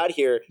before you got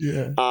here.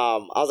 Yeah. I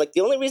was like,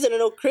 the only reason I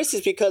know Chris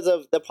is because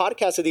of the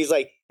podcast. And he's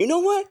like, you know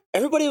what?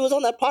 Everybody who was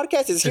on that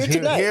podcast is here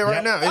tonight. Here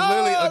right now. It's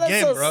literally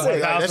again, so bro.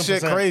 sick. Like, that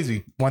shit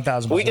crazy.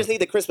 1,000%. We just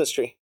need the Christmas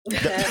tree.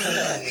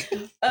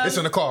 It's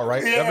in the car,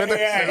 right? Yeah. I'm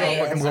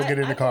gonna get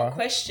in the car.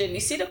 Question. You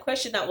see the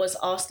question that was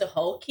asked to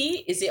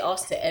Hulky? Is it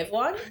asked to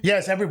everyone?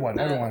 Yes, everyone.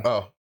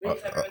 Oh.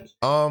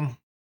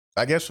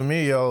 I guess for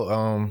me, yo,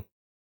 I'm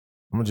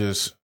gonna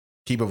just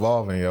keep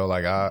evolving, yo.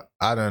 Like I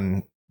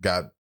done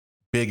got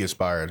big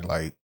inspired.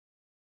 Like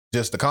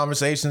just the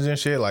conversations and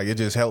shit. Like it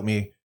just helped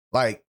me.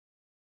 Like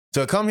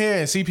to come here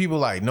and see people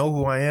like know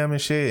who I am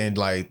and shit, and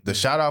like the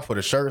shout out for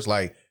the shirts,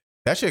 like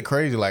that shit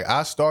crazy. Like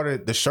I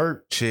started the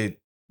shirt shit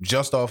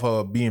just off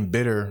of being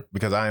bitter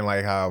because I didn't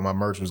like how my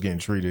merch was getting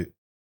treated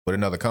with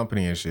another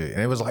company and shit.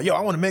 And it was like, yo, I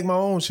want to make my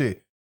own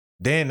shit.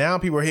 Then now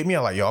people are hitting me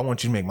out like, yo, I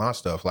want you to make my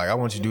stuff. Like I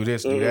want you to do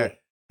this, do that.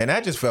 And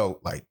that just felt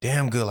like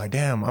damn good. Like,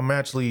 damn, I'm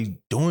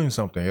actually doing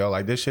something, yo.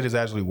 Like this shit is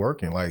actually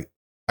working. Like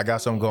I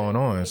got something going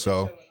on.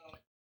 So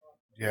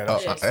yeah,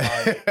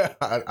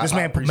 this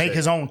man make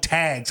his own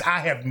tags.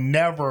 I have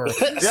never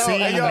seen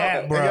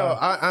that, bro.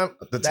 Yo,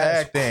 the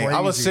tag thing. Crazy.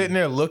 I was sitting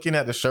there looking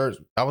at the shirts.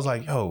 I was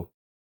like, yo,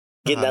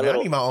 getting that little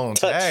I need my own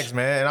touch. tags,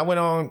 man. And I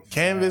went on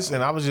Canvas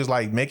and I was just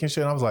like making shit.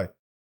 And I was like,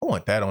 I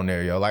want that on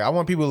there, yo. Like I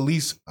want people at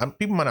least.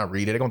 People might not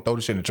read it. They're gonna throw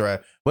the shit in the trash.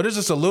 But it's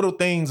just a little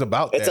things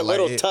about it's that. It's a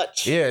little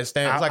touch. Yeah, it's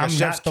like a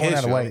chef's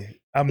kiss.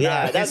 I'm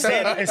not.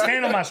 It's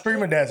staying on my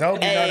streamer desk. I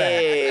hope you know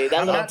that.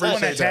 I'm not throwing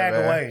that tag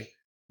away.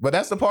 But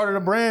that's the part of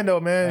the brand, though,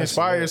 man.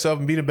 Inspire yourself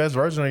and be the best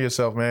version of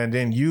yourself, man.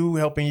 Then you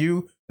helping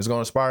you is going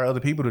to inspire other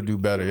people to do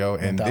better, yo.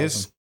 And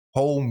this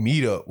whole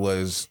meetup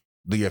was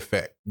the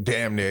effect,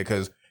 damn near,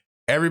 because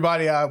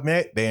everybody I've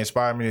met, they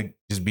inspired me to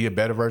just be a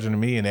better version of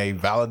me, and they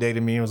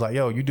validated me and was like,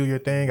 yo, you do your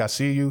thing. I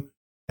see you.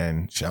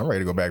 And shit, I'm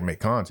ready to go back and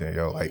make content,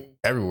 yo. Like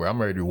everywhere. I'm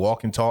ready to do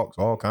walking talks,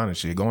 all kind of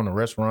shit. Go in a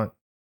restaurant,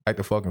 like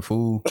the fucking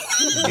food,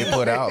 get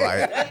put out,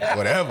 like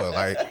whatever.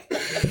 Like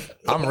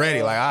I'm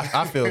ready. Like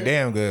I feel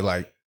damn good.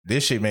 Like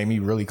this shit made me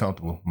really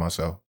comfortable with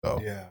myself. So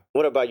yeah.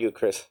 What about you,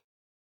 Chris?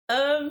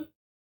 I'm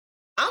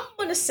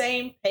on the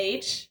same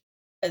page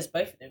as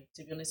both of them,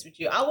 to be honest with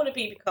you. I want to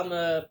become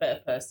a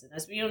better person.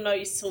 As we all know,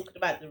 you're talking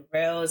about the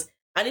rails.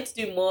 I need to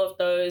do more of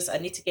those. I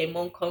need to gain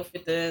more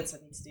confidence. I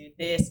need to do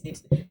this.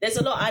 There's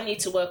a lot I need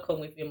to work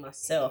on within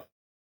myself.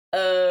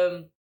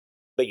 But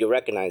you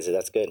recognize it.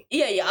 That's good.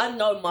 Yeah. I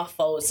know my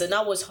faults, and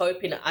I was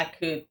hoping that I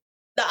could.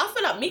 I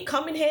feel like me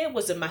coming here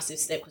was a massive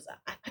step because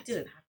I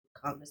didn't have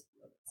to come. Let's be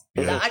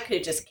honest. Like, I could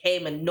have just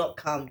came and not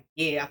come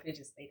here. I could have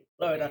just stayed in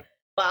Florida.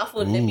 But I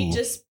thought, let me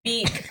just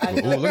speak.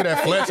 Look at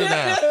that flexing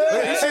now.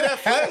 You see that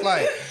flex?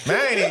 Like,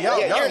 man,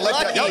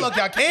 y'all look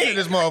y'all candy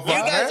this motherfucker. You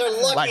guys are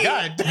lucky. Like,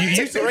 God,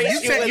 you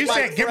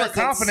said give her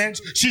confidence.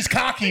 She's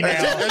cocky now.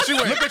 And she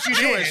went, look what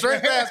she went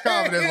straight past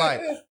confidence.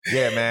 Like,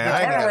 yeah, man,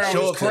 I ain't got to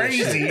show up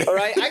crazy. All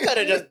right, I could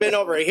have just been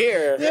over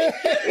here.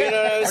 You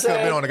know what I'm saying? I could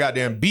have been on the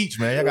goddamn beach,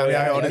 man. Y'all got me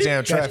out here on this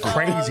damn traffic.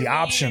 Crazy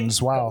options.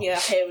 Wow. Yeah,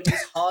 here with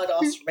these hard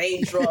ass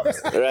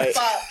raindrops. Right.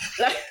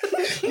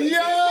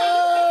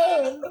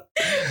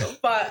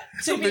 But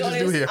to be honest,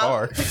 do hit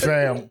hard.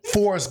 Fam,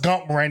 Forrest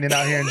Gump raining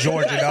out here in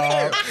Georgia,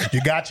 dog. You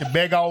got your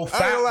big old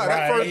fat right.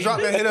 That first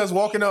drop that hit us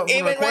walking up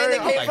even from the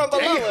aquarium. Even came from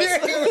below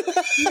us.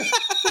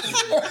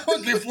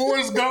 Get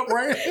Forrest Gump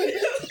rain.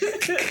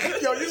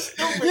 Yo, you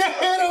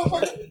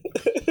stupid.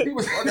 He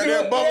was fucking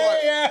that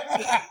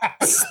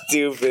bubble.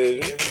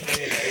 Stupid.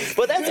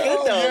 But that's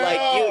good though.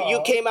 Like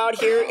you came out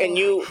here and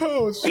you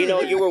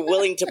were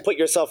willing to put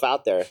yourself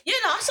out there. Yeah,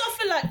 no, so I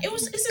feel like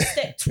it's a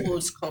step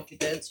towards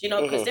confidence,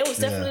 because there was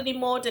definitely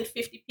more than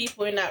 50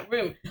 people in that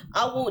room.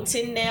 I walked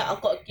in there, I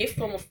got a gift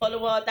from a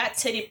follower. That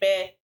teddy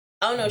bear,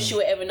 I don't know if she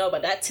would ever know,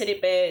 but that teddy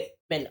bear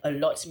meant a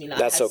lot to me. Like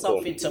that's I had so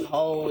something to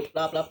hold,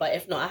 blah blah blah.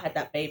 If not, I had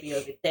that baby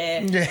over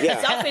there.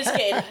 Yeah. Something's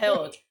getting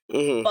held.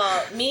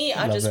 But me,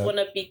 I just want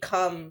to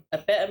become a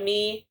better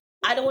me.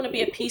 I don't want to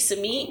be a piece of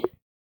meat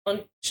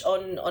on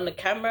the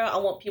camera. I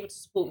want people to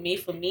support me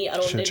for me. I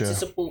don't want them to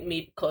support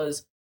me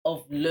because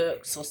of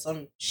looks or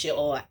some shit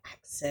or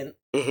accent.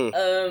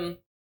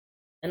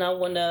 And I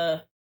want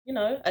to you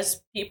know,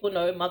 as people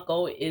know, my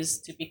goal is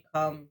to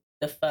become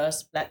the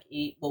first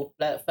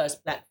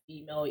first black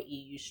female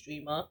EU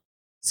streamer.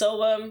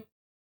 So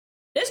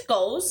there's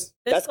goals.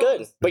 That's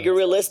good, but you're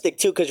realistic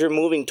too because you're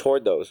moving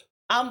toward those.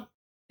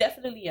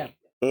 Definitely am.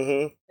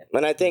 Mm-hmm.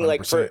 And I think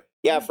 100%.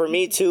 for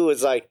me too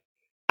is like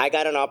I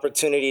got an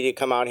opportunity to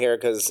come out here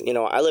because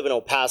I live in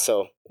El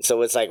Paso,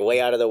 so it's like way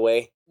out of the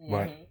way.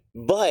 Right.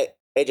 But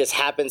it just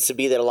happens to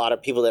be that a lot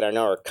of people that I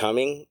know are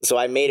coming, so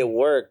I made it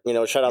work.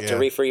 Shout out to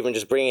Reef for even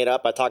just bringing it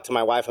up. I talked to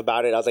my wife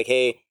about it. I was like,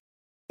 hey.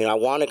 I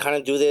want to kind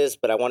of do this,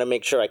 but I want to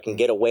make sure I can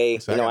get away.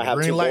 So I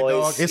have two light,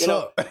 boys. Dog. It's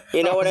up.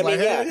 You know what I mean?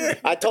 Yeah.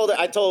 I told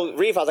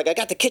Reef, I was like, I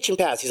got the kitchen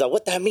pass. He's like,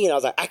 what that mean? I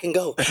was like, I can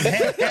go.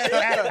 It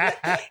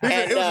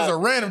was just a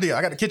random deal.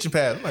 I got the kitchen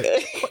pass. I'm like,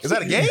 is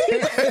that a game?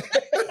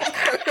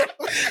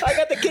 I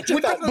got the kitchen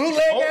with pass. the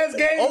bootleg ass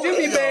game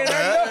Jimmy made.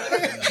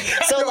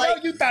 So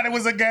like, you thought it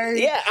was a game.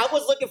 Yeah, I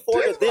was looking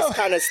forward to this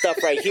kind of stuff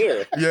right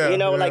here.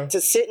 Like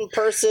to sit in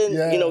person,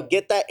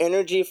 get that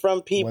energy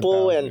from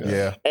people and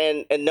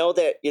know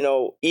that,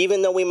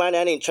 even though we might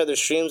not in each other's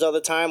streams all the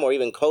time or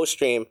even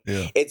co-stream,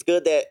 it's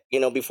good that,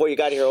 before you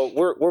got here,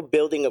 we're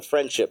building a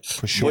friendships.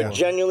 For sure. We're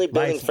genuinely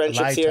building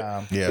friendships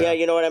here. Yeah,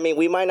 you know what I mean?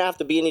 We might not have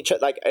to be in each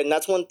other. And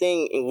that's one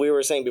thing we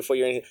were saying before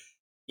you're in here.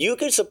 You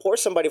could support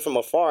somebody from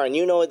afar, and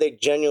they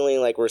genuinely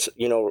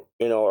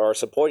are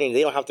supporting you.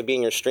 They don't have to be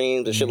in your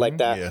streams and shit like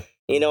that.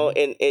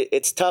 And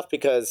it's tough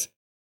because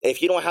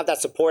if you don't have that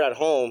support at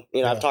home,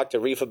 I've talked to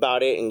Reef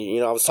about it, and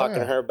I was talking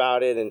to her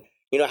about it, and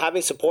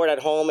having support at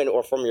home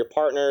or from your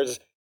partners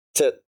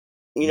to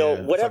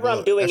whatever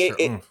I'm doing,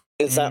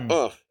 it's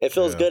that it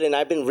feels good, and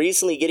I've been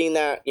recently getting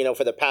that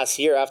for the past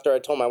year. After I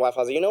told my wife,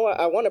 I was like, you know what,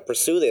 I want to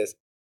pursue this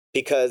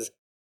because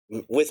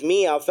with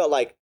me, I felt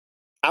like.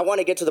 I want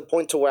to get to the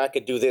point to where I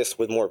could do this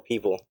with more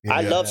people.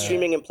 I love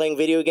streaming and playing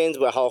video games,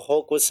 but how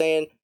Hulk was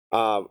saying,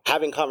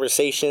 having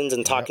conversations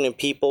and talking to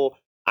people,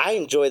 I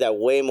enjoy that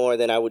way more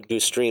than I would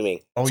do streaming.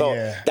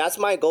 That's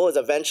my goal is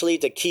eventually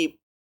to keep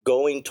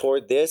going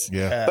toward this.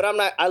 But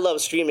I love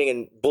streaming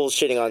and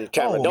bullshitting on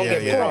camera. Don't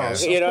get me wrong.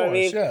 You know what I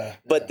mean?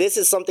 But this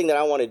is something that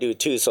I want to do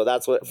too. So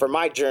that's what, for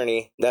my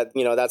journey,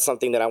 that's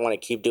something that I want to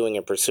keep doing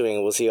and pursuing,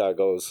 and we'll see how it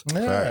goes.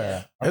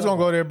 Yeah. It's going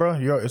to go there, bro.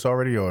 it's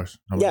already yours.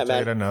 I'm going to tell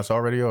you that now. It's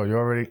already yours. You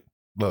already...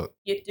 Look,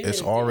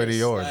 it's already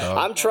yours, dog.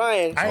 I'm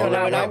trying.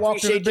 I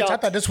walked through the bitch. I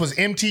thought this was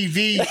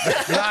MTV.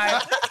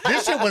 Like,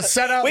 this shit was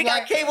set up. We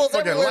got cables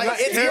everywhere.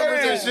 It's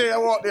working. Shit. I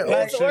walked there.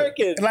 It's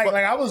working. Like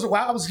I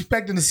was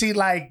expecting to see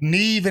like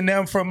Neve and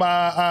them from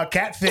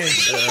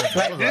Catfish.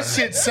 Like this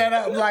shit set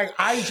up. Like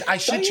I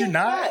shit you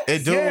not.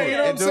 It do. Yeah, you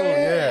know what I'm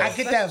saying? Yeah. I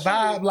get that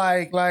vibe.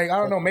 Like I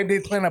don't know. Maybe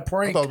they playing a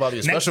prank. I thought about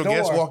the special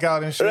guests walk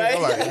out and shit.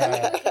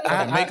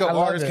 Right? Makeup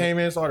artist came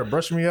in, started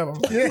brushing me up. I'm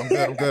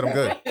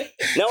good.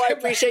 No, I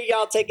appreciate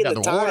y'all taking the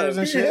time.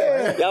 And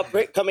shit. Y'all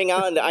coming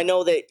out, and I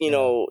know that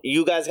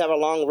you guys have a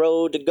long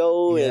road to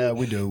go. Yeah,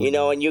 we do.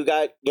 And you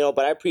got but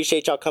I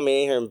appreciate y'all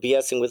coming in here and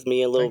BSing with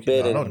me a little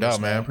bit. No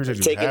doubt, man. I appreciate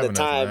you taking the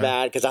time,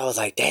 man. Because I was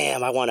like,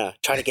 damn, I want to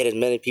try to get as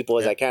many people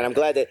as I can. I'm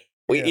glad that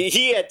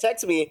he had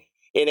texted me,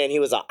 and then he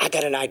was like, I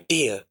got an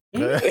idea.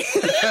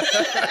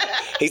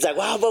 He's like,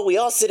 wow, but we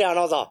all sit down.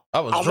 I was like,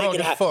 I'll drunk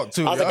as fuck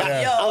too. I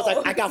was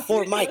like, I got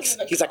 4 mics.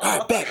 He's like, all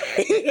right,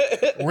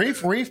 bet.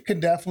 Reef could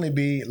definitely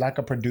be like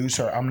a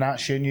producer. I'm not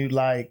shitting you.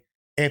 Like,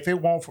 if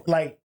it won't,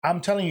 like,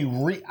 I'm telling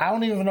you, I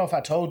don't even know if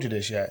I told you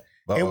this yet.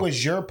 It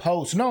was your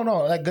post. No,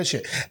 like good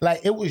shit.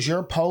 Like, it was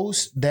your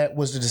post that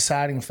was the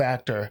deciding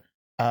factor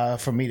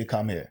for me to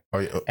come here.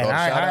 And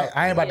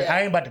I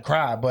ain't about to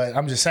cry, but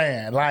I'm just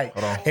saying, like,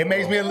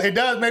 it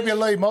does make me a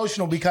little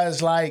emotional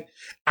because, like,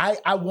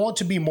 I want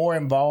to be more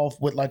involved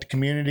with like the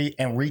community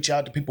and reach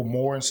out to people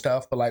more and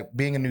stuff. But like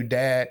being a new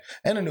dad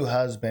and a new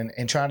husband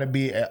and trying to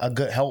be a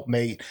good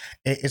helpmate,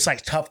 it's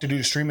like tough to do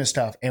the streaming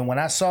stuff. And when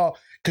I saw,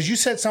 because you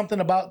said something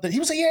about that, he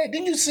was like, yeah,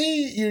 didn't you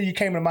see, you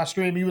came into my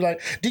stream and you were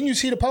like, didn't you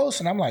see the post?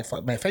 And I'm like,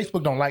 fuck, man,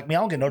 Facebook don't like me. I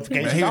don't get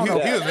notifications. He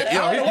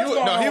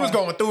was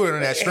going through it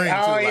in that stream too.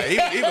 Like,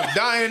 he was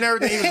dying and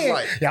everything. He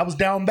was like, yeah, I was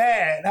down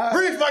bad.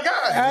 Reef, my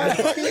guy.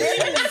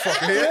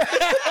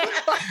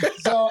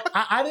 So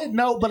I didn't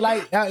know, but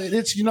like,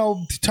 it's,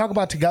 talk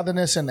about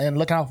togetherness and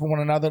looking out for one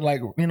another.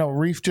 Like,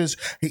 Reef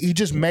he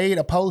just made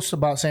a post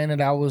about saying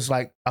that I was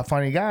like a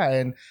funny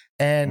guy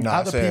and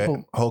other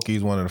people.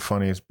 Hoki's one of the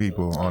funniest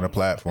people on the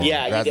platform.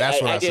 Yeah,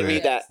 that's what I did said.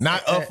 Read that.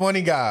 Not a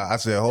funny guy. I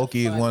said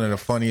Hoki is one of the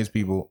funniest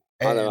people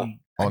on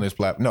this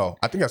platform. No,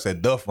 I think I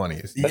said the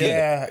funniest.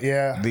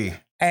 Yeah. The.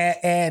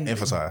 And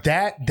emphasize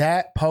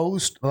that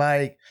post,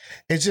 like,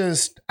 it's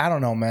just, I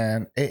don't know,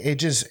 man.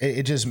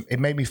 It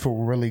made me feel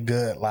really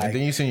good. Like, and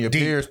then you seen your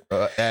peers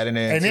adding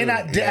in, and then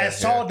I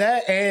saw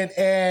that,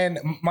 and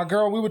my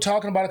girl, we were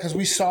talking about it because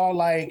we saw,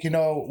 like,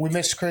 we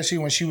missed Chrissy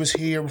when she was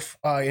here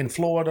in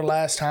Florida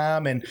last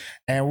time, and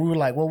we were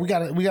like, well, we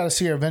gotta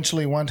see her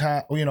eventually one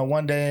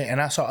day. And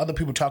I saw other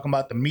people talking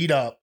about the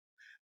meetup,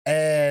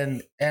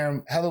 and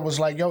Heather was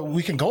like, yo,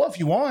 we can go if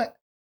you want.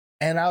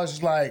 And I was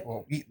just like,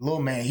 well,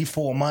 little man, he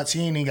 4 months. He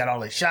ain't even got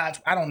all his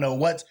shots. I don't know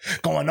what's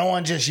going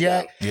on just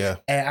yet. Yeah.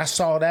 And I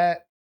saw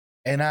that.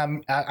 And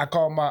I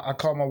called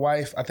my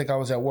wife. I think I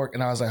was at work,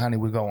 and I was like, "Honey,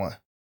 we're going.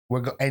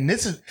 And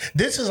this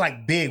is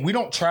like big. We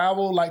don't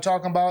travel like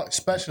talking about,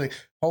 especially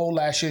whole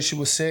last year she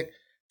was sick.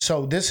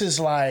 So this is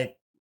like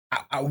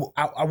I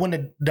wouldn't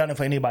have done it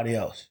for anybody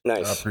else.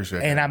 Nice. I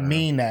appreciate And that, I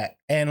mean that.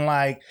 And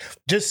like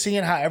just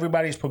seeing how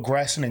everybody's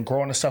progressing and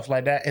growing and stuff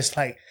like that, it's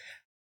like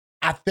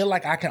I feel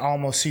like I can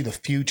almost see the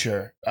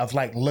future of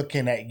like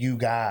looking at you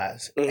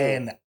guys. Mm-hmm.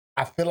 And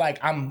I feel like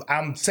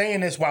I'm saying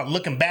this while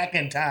looking back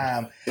in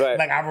time. Right.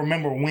 Like I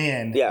remember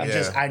when. Yeah.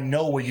 Just I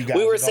know where you guys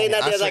we were saying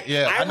that there, like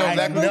I know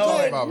exactly what you're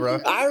talking about, bro.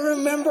 I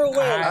remember when.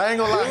 I ain't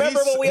gonna lie. Remember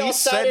when we all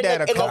said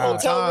that a couple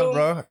of times,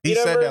 bro. He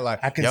said that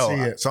like, I can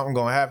see it. Something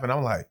gonna happen.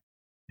 I'm like,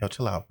 yo,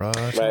 chill out, bro.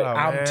 Chill out,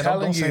 I'm man.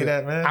 telling don't you, say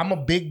that, man. I'm a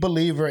big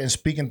believer in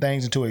speaking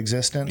things into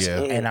existence.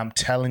 Yeah. And I'm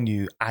telling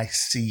you, I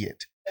see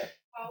it.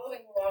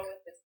 Following along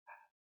with this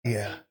path.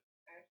 Yeah.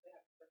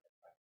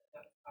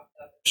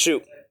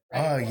 Shoot.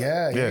 Oh,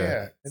 yeah.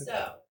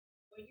 So,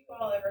 would you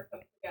all ever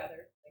come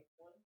together, like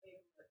one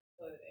favorite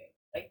clothing,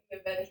 like the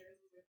Avengers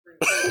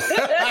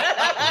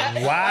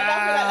and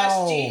Wow.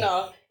 That's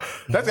Gina.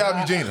 That's gotta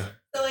be Gina.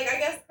 So, like, I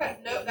guess,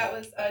 no, that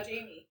was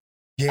Jamie.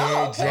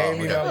 Yeah, Jamie.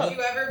 Would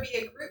you ever be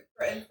a group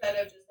instead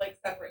of just, like,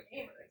 separate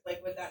gamers?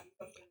 Like, would that be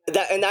something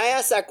and I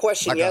asked that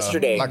question like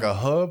yesterday. Like a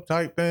hub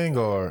type thing,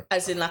 or?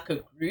 As in, like,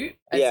 a group?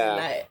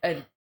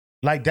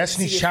 Like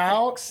Destiny's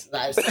Child?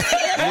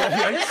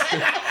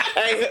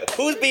 Hey,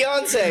 who's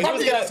Beyonce?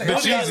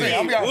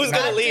 Who's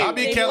gonna leave? I'll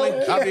be Kelly.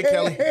 Fuck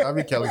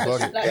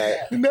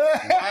it. No.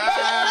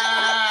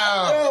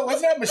 Wow.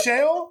 Wasn't that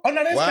Michelle? Oh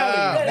no, that's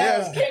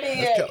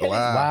Kelly. That's Kelly.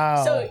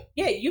 Wow. So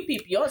yeah, you be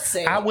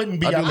Beyonce. I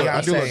wouldn't be Beyonce.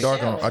 I do look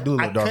dark on. I do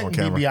look dark on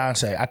camera. Be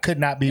Beyonce. I could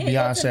not be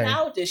Beyonce.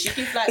 Nowadays, you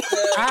keep like.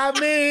 I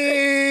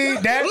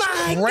mean,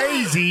 that's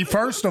crazy.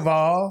 First of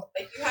all,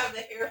 like you have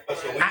the hair.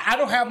 I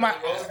don't have my.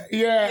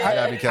 Yeah, I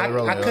gotta be Kelly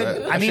Rowland. I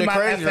couldn't. I need my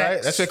crazy, FX.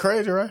 right? That shit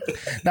crazy, right?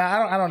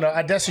 Nah, I don't know.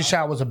 Destiny's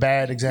Child was a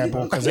bad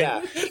example.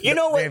 Yeah, you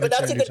know what? But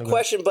that's a good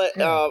question. But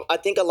I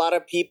think a lot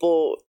of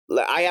people.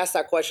 I asked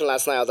that question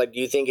last night. I was like, "Do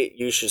you think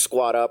you should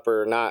squad up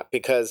or not?"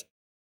 Because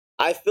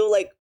I feel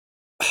like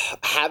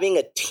having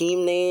a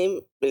team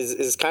name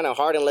is kind of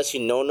hard unless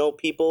you know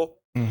people,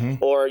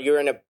 or you're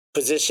in a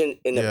position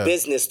in the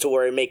business to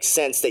where it makes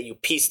sense that you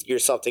piece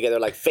yourself together,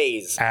 like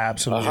FaZe,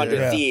 absolutely,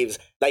 100 Thieves.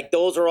 Like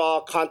those are all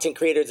content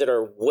creators that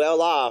are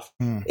well off.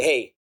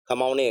 Hey,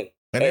 come on in.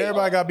 And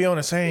everybody got to be on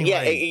the same.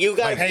 Yeah, you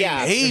got to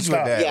age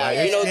with that. Yeah,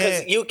 like,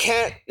 because you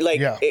can't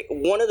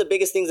one of the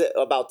biggest things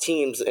about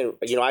teams, and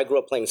I grew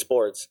up playing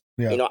sports.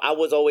 Yeah. I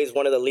was always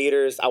one of the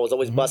leaders. I was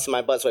always busting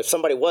my butt. So if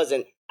somebody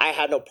wasn't, I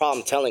had no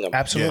problem telling them.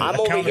 Absolutely, I'm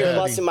over here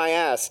busting my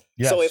ass.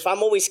 Yes. So if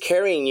I'm always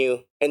carrying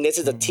you, and this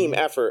is a team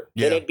effort,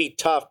 then it'd be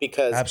tough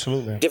because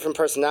different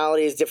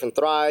personalities, different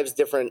thrives,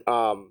 different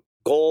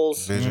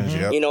goals,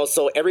 visions.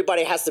 So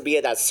everybody has to be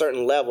at that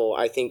certain level.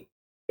 I think.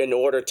 In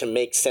order to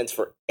make sense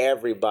for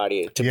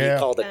everybody to be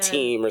called a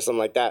team or something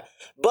like that.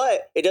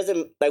 But it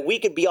doesn't, like, we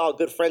could be all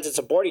good friends and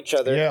support each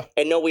other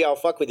and know we all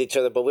fuck with each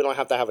other, but we don't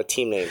have to have a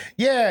team name.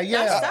 Yeah.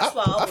 That's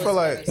what I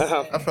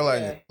feel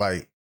like,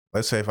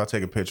 let's say if I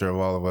take a picture of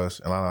all of us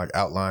and I like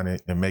outline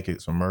it and make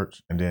it some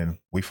merch and then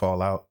we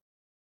fall out,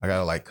 I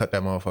gotta like cut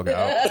that motherfucker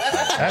out.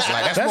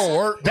 That's more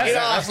work.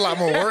 That's a lot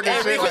more work.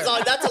 And shit.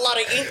 That's a lot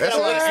of ink. That's a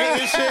lot of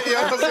shit. You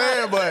know what I'm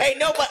saying? But hey,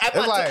 no, but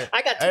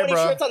I got 20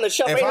 shirts on the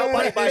shelf. Ain't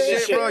nobody buy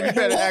this shit, bro. You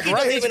better act right.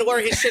 Doesn't even wear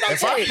his shit on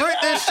If I print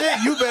this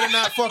shit, you better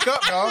not fuck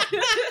up, dog.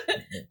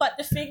 But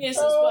the thing is,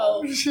 as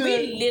well, we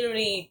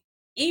literally,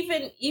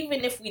 even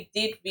if we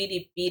did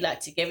really be like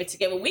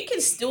together, we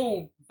can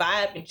still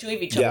vibe and chill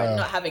with each other and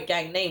not have a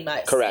gang name.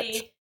 Like, correct.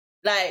 Say,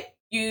 like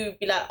you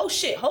be like, oh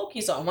shit,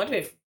 Hulky's on. I wonder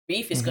if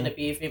Beef is gonna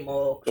be with him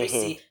or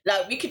Chrissy.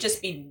 Like we could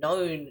just be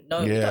known.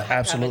 Yeah,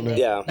 absolutely.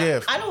 Yeah,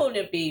 like, I don't want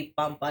to be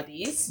bum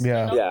buddies.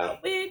 Yeah.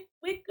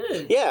 We're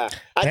good. Yeah,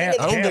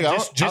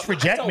 just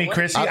reject me,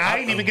 Chrissy. I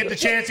didn't even get the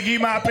chance to give you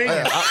my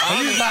opinion.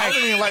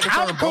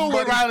 I'm cool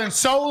with riding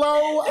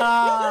solo.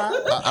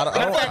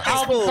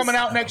 Album coming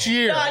out next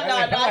year.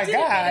 I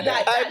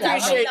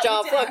appreciate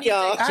y'all. Fuck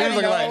y'all. She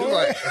was like,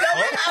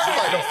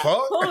 the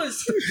fuck?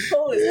 Pause.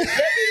 Let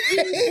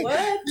me read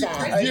word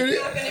down. You're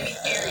not gonna be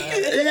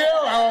carrying.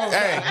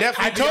 Hey,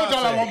 definitely. I told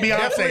y'all I won't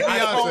Beyonce.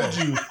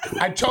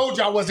 I told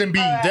you I wasn't B.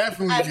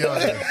 Definitely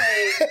Beyonce.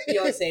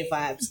 Beyonce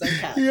vibes. Don't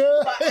count.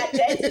 But at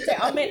the end of the day,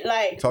 I mean,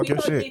 like, talk we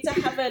don't need to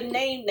have a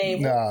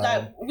name. No.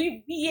 Like,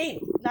 we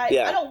ain't, like,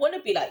 I don't want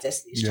to be like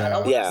Destiny's Child. I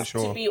want us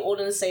to be all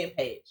on the same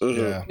page.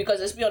 Because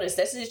let's be honest,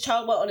 Destiny's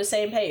Child weren't on the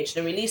same page.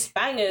 They released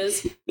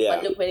bangers,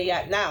 but look where they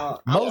at now.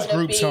 Most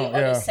groups be don't,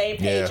 on the same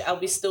page. I'll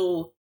be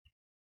still.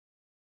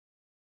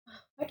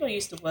 How do I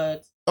use the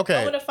word? Okay.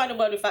 I want to find a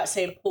word without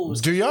saying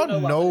pause. Do y'all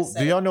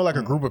know like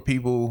a group of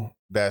people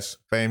that's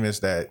famous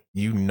that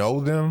you know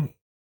them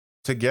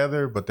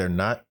together, but they're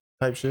not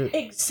type shit?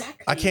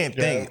 Exactly. I can't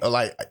think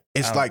like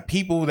it's like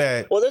people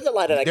that there's a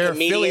lot of like they're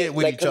affiliated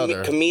with each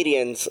other.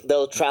 Comedians,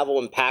 they'll travel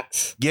in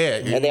packs. Yeah,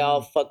 and they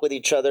all fuck with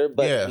each other,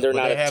 but they're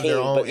not a team.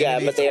 But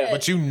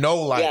but you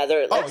know, like,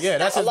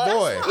 that's his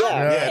boy.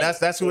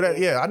 That's who that.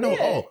 Yeah, I know.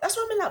 Yeah, that's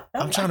what I mean.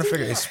 I'm trying to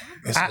figure.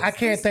 I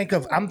can't think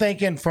of. I'm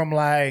thinking from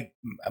like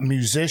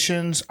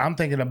musicians. I'm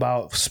thinking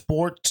about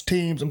sports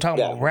teams. I'm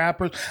talking about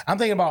rappers. I'm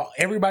thinking about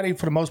everybody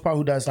for the most part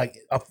who does like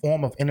a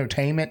form of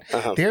entertainment.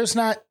 There's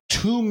not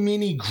too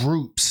many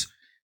groups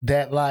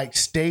that like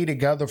stay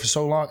together for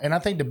so long. And I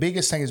think the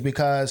biggest thing is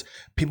because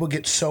people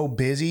get so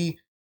busy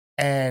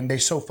and they're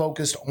so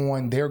focused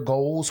on their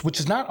goals, which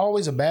is not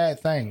always a bad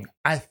thing.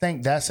 I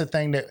think that's the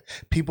thing that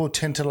people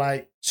tend to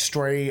like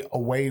stray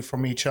away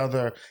from each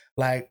other.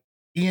 Like,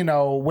 you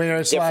know, where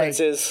it's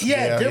differences.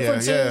 Like,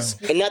 differences.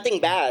 And nothing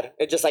bad.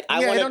 It's just like,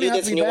 I want to do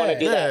this and you want to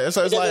do that. It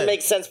doesn't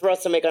make sense for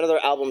us to make another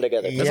album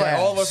together. It's like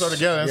all of us are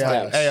together. It's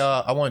like, hey,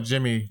 I want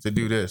Jimmy to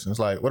do this. And it's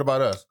like, what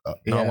about us?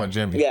 No, I want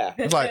Jimmy. Yeah.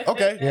 It's like,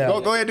 okay,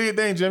 go ahead, do your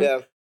thing, Jimmy.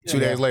 Yeah. 2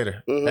 days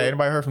later. Hey,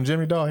 anybody heard from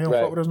Jimmy, dog? He don't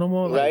fuck with us no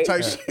more? Like,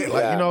 type shit.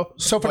 Like, you know.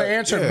 So for the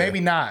answer, maybe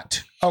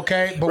not.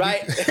 Okay, but no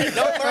merch.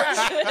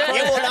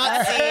 You will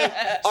not see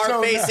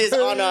our faces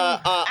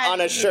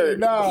on a shirt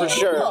for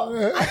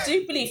sure. I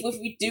do believe if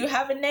we do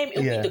have a name,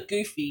 it'll be the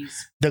Goofies.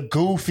 The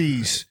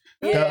Goofies.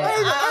 Yeah,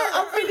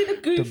 I'm feeling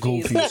the Goofies. The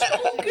Goofies.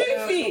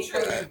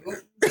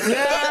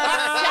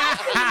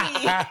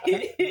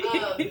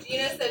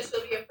 Gina said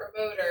she'll be a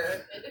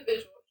promoter,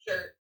 individual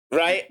shirt.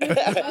 Right?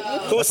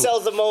 Who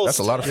sells the most? That's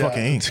a lot of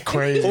fucking ink. It's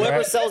crazy.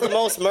 Whoever sells the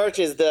most merch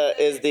is the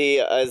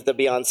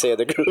Beyonce of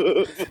the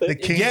group. The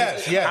king.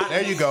 Yes.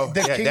 There you go.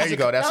 There you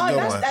go. That's a good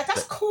one.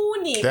 That's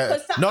corny.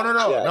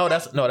 No.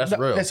 That's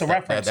real. It's a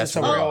reference. That's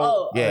a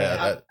real.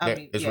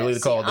 It's really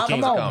called the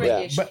King's of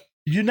Comedy. But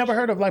you never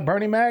heard of like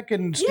Bernie Mac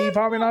and Steve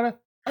Harvey and all that?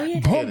 Oh,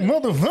 yeah.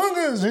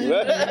 Motherfuckers.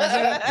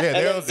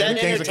 They're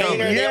Kings of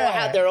Comedy. They all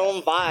have their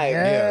own vibe.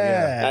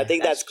 Yeah. I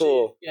think that's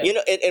cool. Yeah. You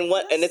know,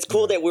 and it's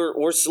cool that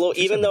we're slow,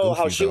 even though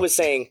how she was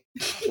saying,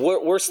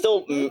 we're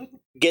still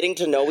getting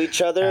to know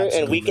each other. Absolutely.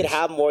 And we could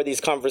have more of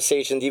these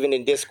conversations even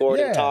in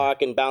Discord and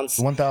talk and bounce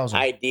 1,000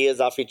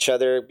 ideas off each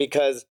other,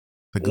 because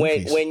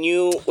when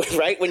you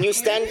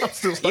stand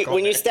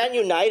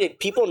united,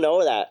 people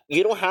know that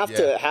you don't have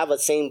to have a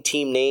same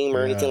team name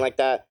or anything like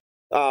that.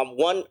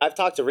 I've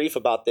talked to Reef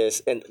about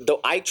this, and though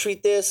I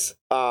treat this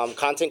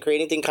content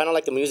creating thing kind of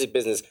like the music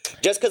business.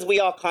 Just because we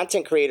all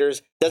content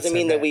creators doesn't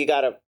mean that we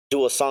gotta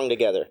do a song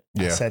together.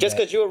 Yeah. Just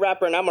because you're a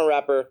rapper and I'm a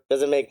rapper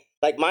doesn't make,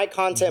 like, my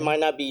content might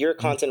not be your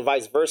content,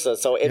 vice versa.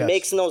 So it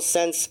makes no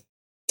sense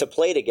to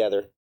play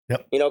together.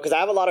 Yep. You know, because I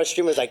have a lot of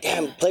streamers like,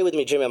 damn, play with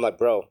me, Jimmy. I'm like,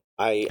 bro,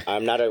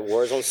 I'm not a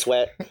Warzone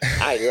sweat.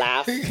 I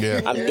laugh.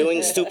 I'm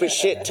doing stupid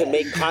shit to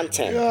make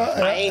content.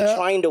 I ain't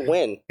trying to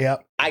win.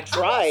 Yep. I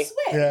try,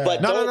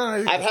 but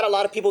I've had a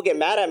lot of people get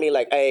mad at me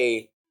like,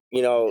 hey,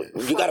 you know,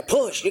 you got to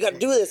push. You got to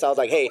do this. I was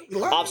like, hey,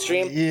 off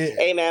stream.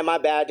 Hey, man, my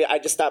bad. I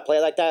just stopped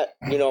playing like that.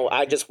 You know,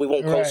 we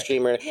won't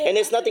co-stream. And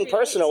it's nothing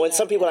personal. And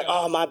some people are like,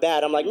 oh, my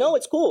bad. I'm like, no,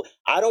 it's cool.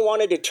 I don't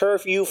want to deter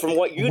you from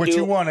what you do. What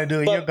you want to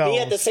do. But me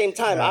at the same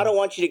time, I don't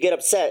want you to get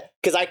upset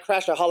because I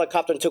crashed a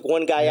helicopter and took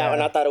one guy out,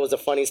 and I thought it was the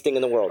funniest thing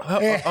in the world. You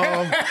know what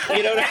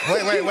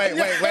I mean? Wait.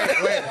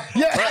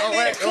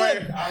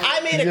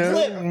 I made a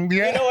clip.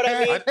 You know what I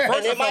mean?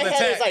 And in my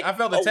head, it's like, I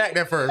felt attacked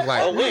at first.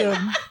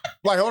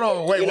 Like, hold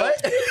on, wait,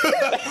 what?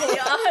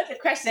 I heard the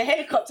crash of the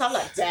helicopter. I'm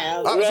like,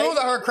 damn. As soon as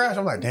I heard crash,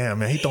 I'm like, damn,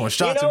 man, he throwing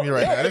shots at me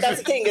right now. But that's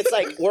the thing. It's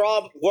like we're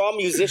all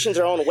musicians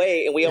our own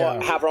way, and we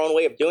all have our own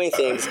way of doing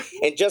things.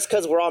 And just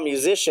because we're all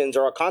musicians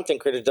or our content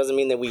creators doesn't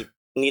mean that we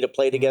need to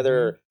play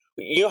together.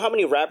 You know how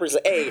many rappers?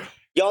 Hey,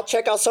 y'all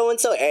check out so and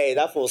so. Hey,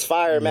 that fool's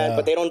fire, man.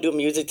 But they don't do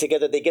music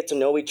together. They get to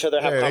know each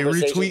other, have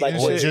conversations like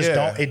this.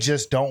 It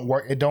just don't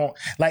work. It don't,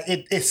 like,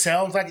 it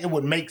sounds like it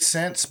would make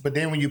sense, but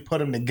then when you put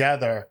them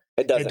together,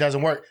 it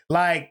doesn't work.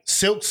 Like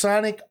Silk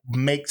Sonic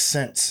makes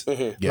sense.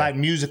 Like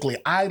musically,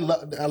 a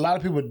lot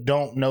of people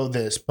don't know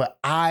this, but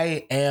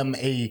I am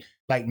a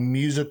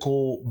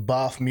musical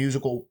buff,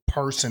 musical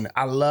person.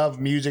 I love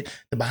music,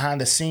 the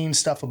behind the scenes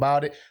stuff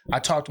about it. I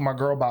talk to my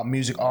girl about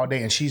music all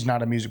day, and she's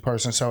not a music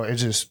person, so it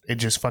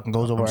just fucking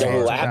goes over her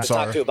head. I have to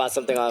talk to you about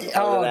something else.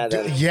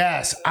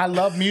 Yes, I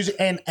love music,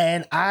 and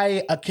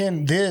I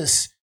akin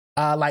this.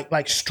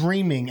 Like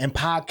streaming and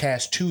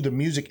podcasts to the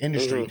music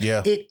industry.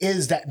 It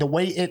is that the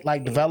way it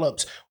like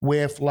develops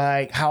with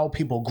like how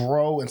people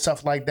grow and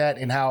stuff like that,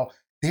 and how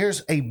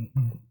there's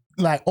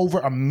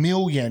over 1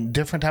 million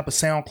different type of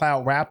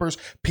SoundCloud rappers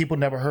people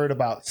never heard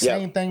about.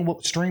 Same thing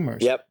with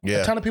streamers. A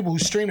ton of people who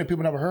stream that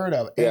people never heard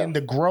of, and the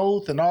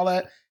growth and all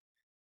that.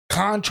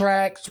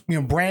 Contracts,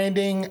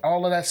 branding,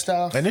 all of that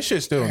stuff. And this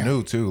shit's still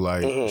new too.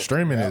 Like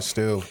streaming is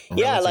still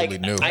relatively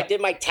new. I did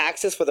my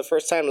taxes for the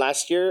first time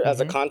last year as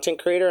a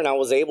content creator, and I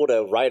was able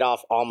to write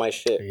off all my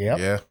shit.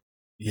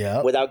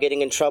 Without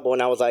getting in trouble.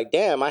 And I was like,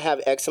 damn, I have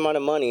X amount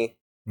of money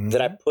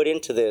that I put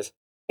into this,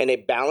 and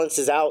it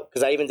balances out,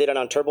 because I even did it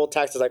on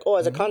TurboTax. It's like, oh,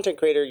 as a content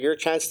creator, your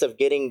chances of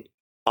getting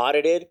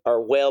audited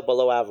are well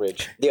below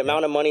average. The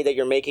amount of money that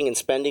you're making and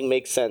spending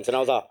makes sense. And I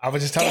was like, I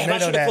was just telling damn, I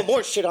NATO should have that. put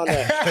more shit on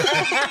there.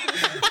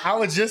 I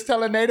was just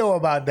telling NATO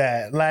about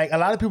that. Like, a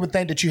lot of people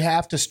think that you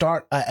have to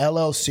start a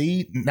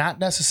LLC. Not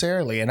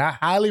necessarily. And I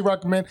highly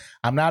recommend.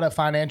 I'm not a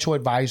financial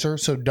advisor,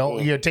 so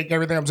don't take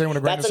everything I'm saying with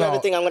a grain of That's salt.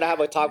 another thing I'm going to have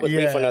a talk with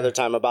Reef another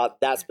time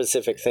about that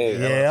specific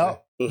thing. Yeah.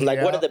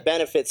 Like, what are the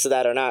benefits to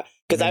that or not?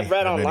 Because I've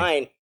read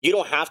online, you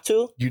don't have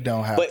to. You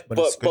don't have but,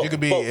 to. You could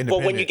be independent.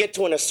 But when you get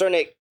to a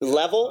certain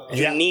level,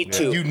 you need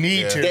to. You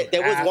need to.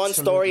 There was one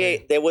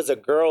story. There was a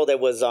girl that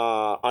was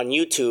on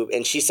YouTube,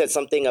 and she said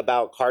something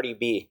about Cardi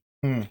B.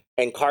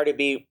 And Cardi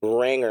B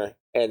rang her.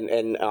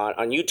 And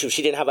on YouTube,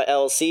 she didn't have an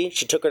LLC.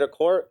 She took her to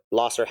court,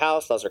 lost her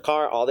house, lost her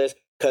car, all this.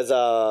 Because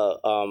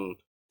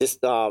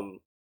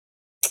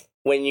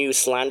when you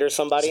slander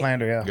somebody.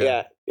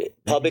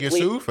 Publicly. You get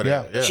sued for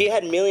that. Yeah. She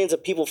had millions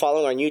of people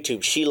following on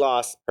YouTube. She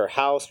lost her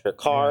house, her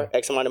car,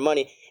 X amount of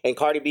money. And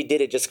Cardi B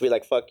did it just to be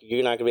like, fuck,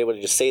 you're not going to be able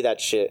to just say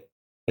that shit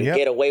and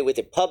get away with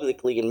it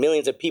publicly. And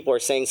millions of people are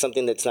saying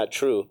something that's not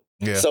true.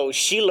 Yeah. So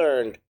she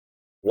learned,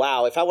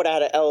 wow, if I would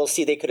have had an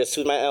LLC, they could have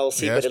sued my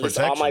LLC, but at least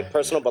all my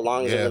personal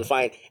belongings have been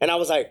fine. And I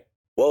was like,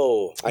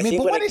 whoa. I mean,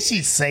 but what did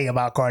she say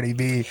about Cardi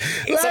B?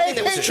 It's something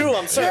that was true,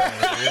 I'm sorry.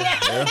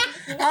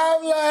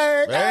 I'm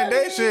like, man,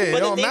 that shit.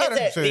 But the thing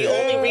is that the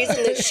only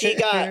reason that she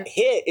got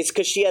hit is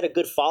because she had a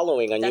good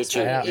following on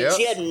YouTube. Right. Yep.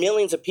 She had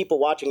millions of people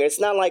watching her. It's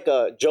not like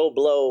a Joe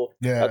Blow,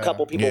 a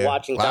couple people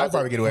watching. Well, I'd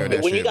probably get away with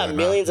that when shit, you got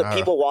millions of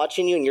people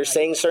watching you and you're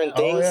saying certain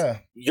things,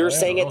 you're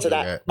saying it to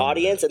that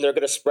audience and they're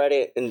going to spread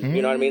it. And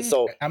you know what I mean?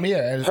 So, I mean,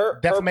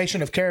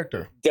 defamation of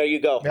character. There you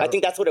go. I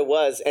think that's what it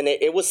was. And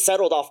it was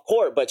settled off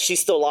court, but she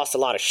still lost a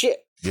lot of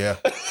shit. Yeah.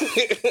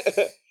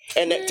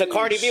 And to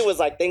Cardi B was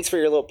like, thanks for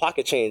your little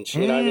pocket change.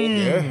 You know what I mean?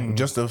 Yeah.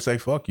 Just to say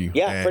fuck you.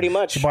 Yeah, and pretty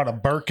much. She bought a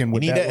Birkin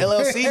with you need that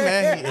LLC,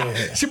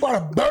 man. She bought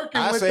a Birkin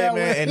I with say, that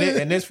man,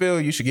 in this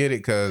field, you should get it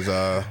because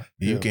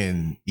you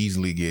can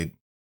easily get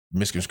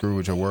misconstrued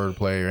with your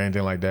wordplay or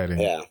anything like that.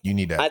 And you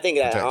need that. I think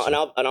that, and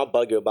I'll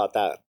bug you about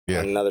that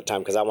another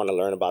time because I want to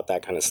learn about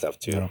that kind of stuff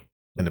too. Yeah.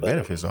 And the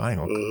benefits, I ain't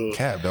gonna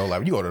cap though. Like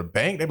when you go to the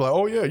bank, they be like,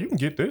 oh yeah, you can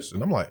get this.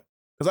 And I'm like,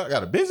 because I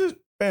got a business,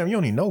 bam, you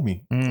don't even know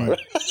me. Like,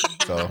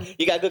 so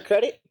you got good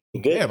credit?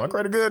 You good? Yeah, my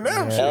credit good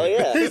now. Hell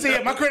yeah. He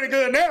said, my credit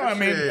good now. I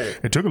mean,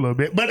 it took a little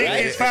bit, but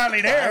it's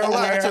finally there.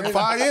 It took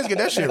 5 years to get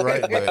that shit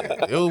right,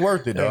 but it was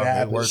worth it, though.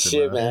 It was worth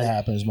it, man. It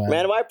happens, man.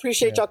 Man, well, I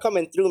appreciate y'all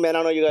coming through, man.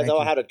 I know you guys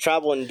all had to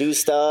travel and do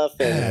stuff,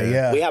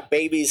 and we have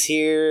babies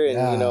here,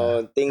 and you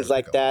know, things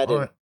like that.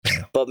 And,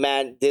 but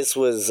man, this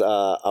was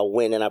a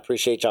win, and I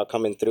appreciate y'all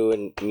coming through,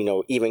 and you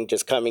know, even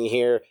just coming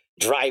here,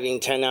 driving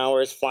 10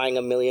 hours, flying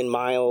 1,000,000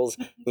 miles.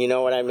 You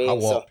know what I mean?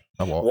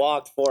 I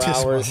walked 4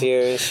 hours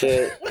here and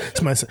shit.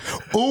 It's my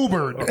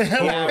Ubered.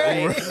 Yeah,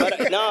 right.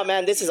 But no,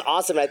 man, this is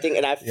awesome. I think,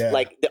 and I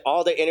like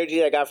all the energy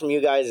that I got from you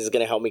guys is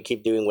gonna help me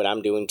keep doing what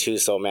I'm doing too.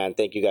 So, man,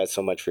 thank you guys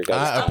so much for your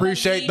guys. I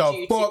appreciate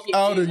the fuck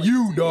out of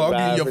you, dog.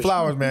 I'm giving you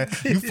flowers, man.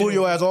 You flew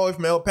your ass all the way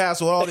from El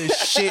Paso with all this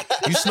shit.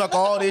 You snuck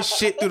all this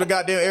shit through the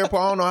goddamn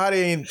airport. I don't know how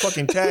they ain't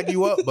fucking tag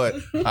you up, but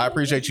I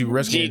appreciate you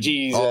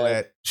risking all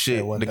that shit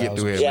to get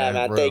through here. Yeah,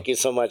 man. Thank you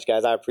so much,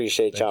 guys. I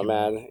appreciate y'all,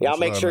 man. Y'all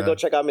make sure to go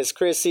check out Miss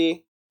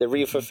Chrissy, The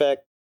Reef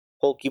Effect,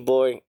 Pokey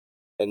Boy,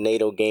 and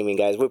NATO Gaming,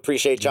 guys. We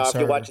appreciate y'all. If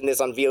you're watching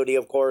this on VOD,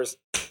 of course,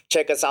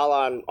 check us out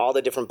on all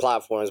the different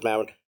platforms,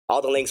 man.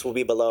 All the links will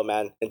be below,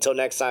 man. Until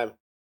next time,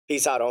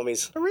 peace out,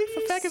 homies. The Reef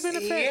Effect is in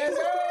effect. Yes,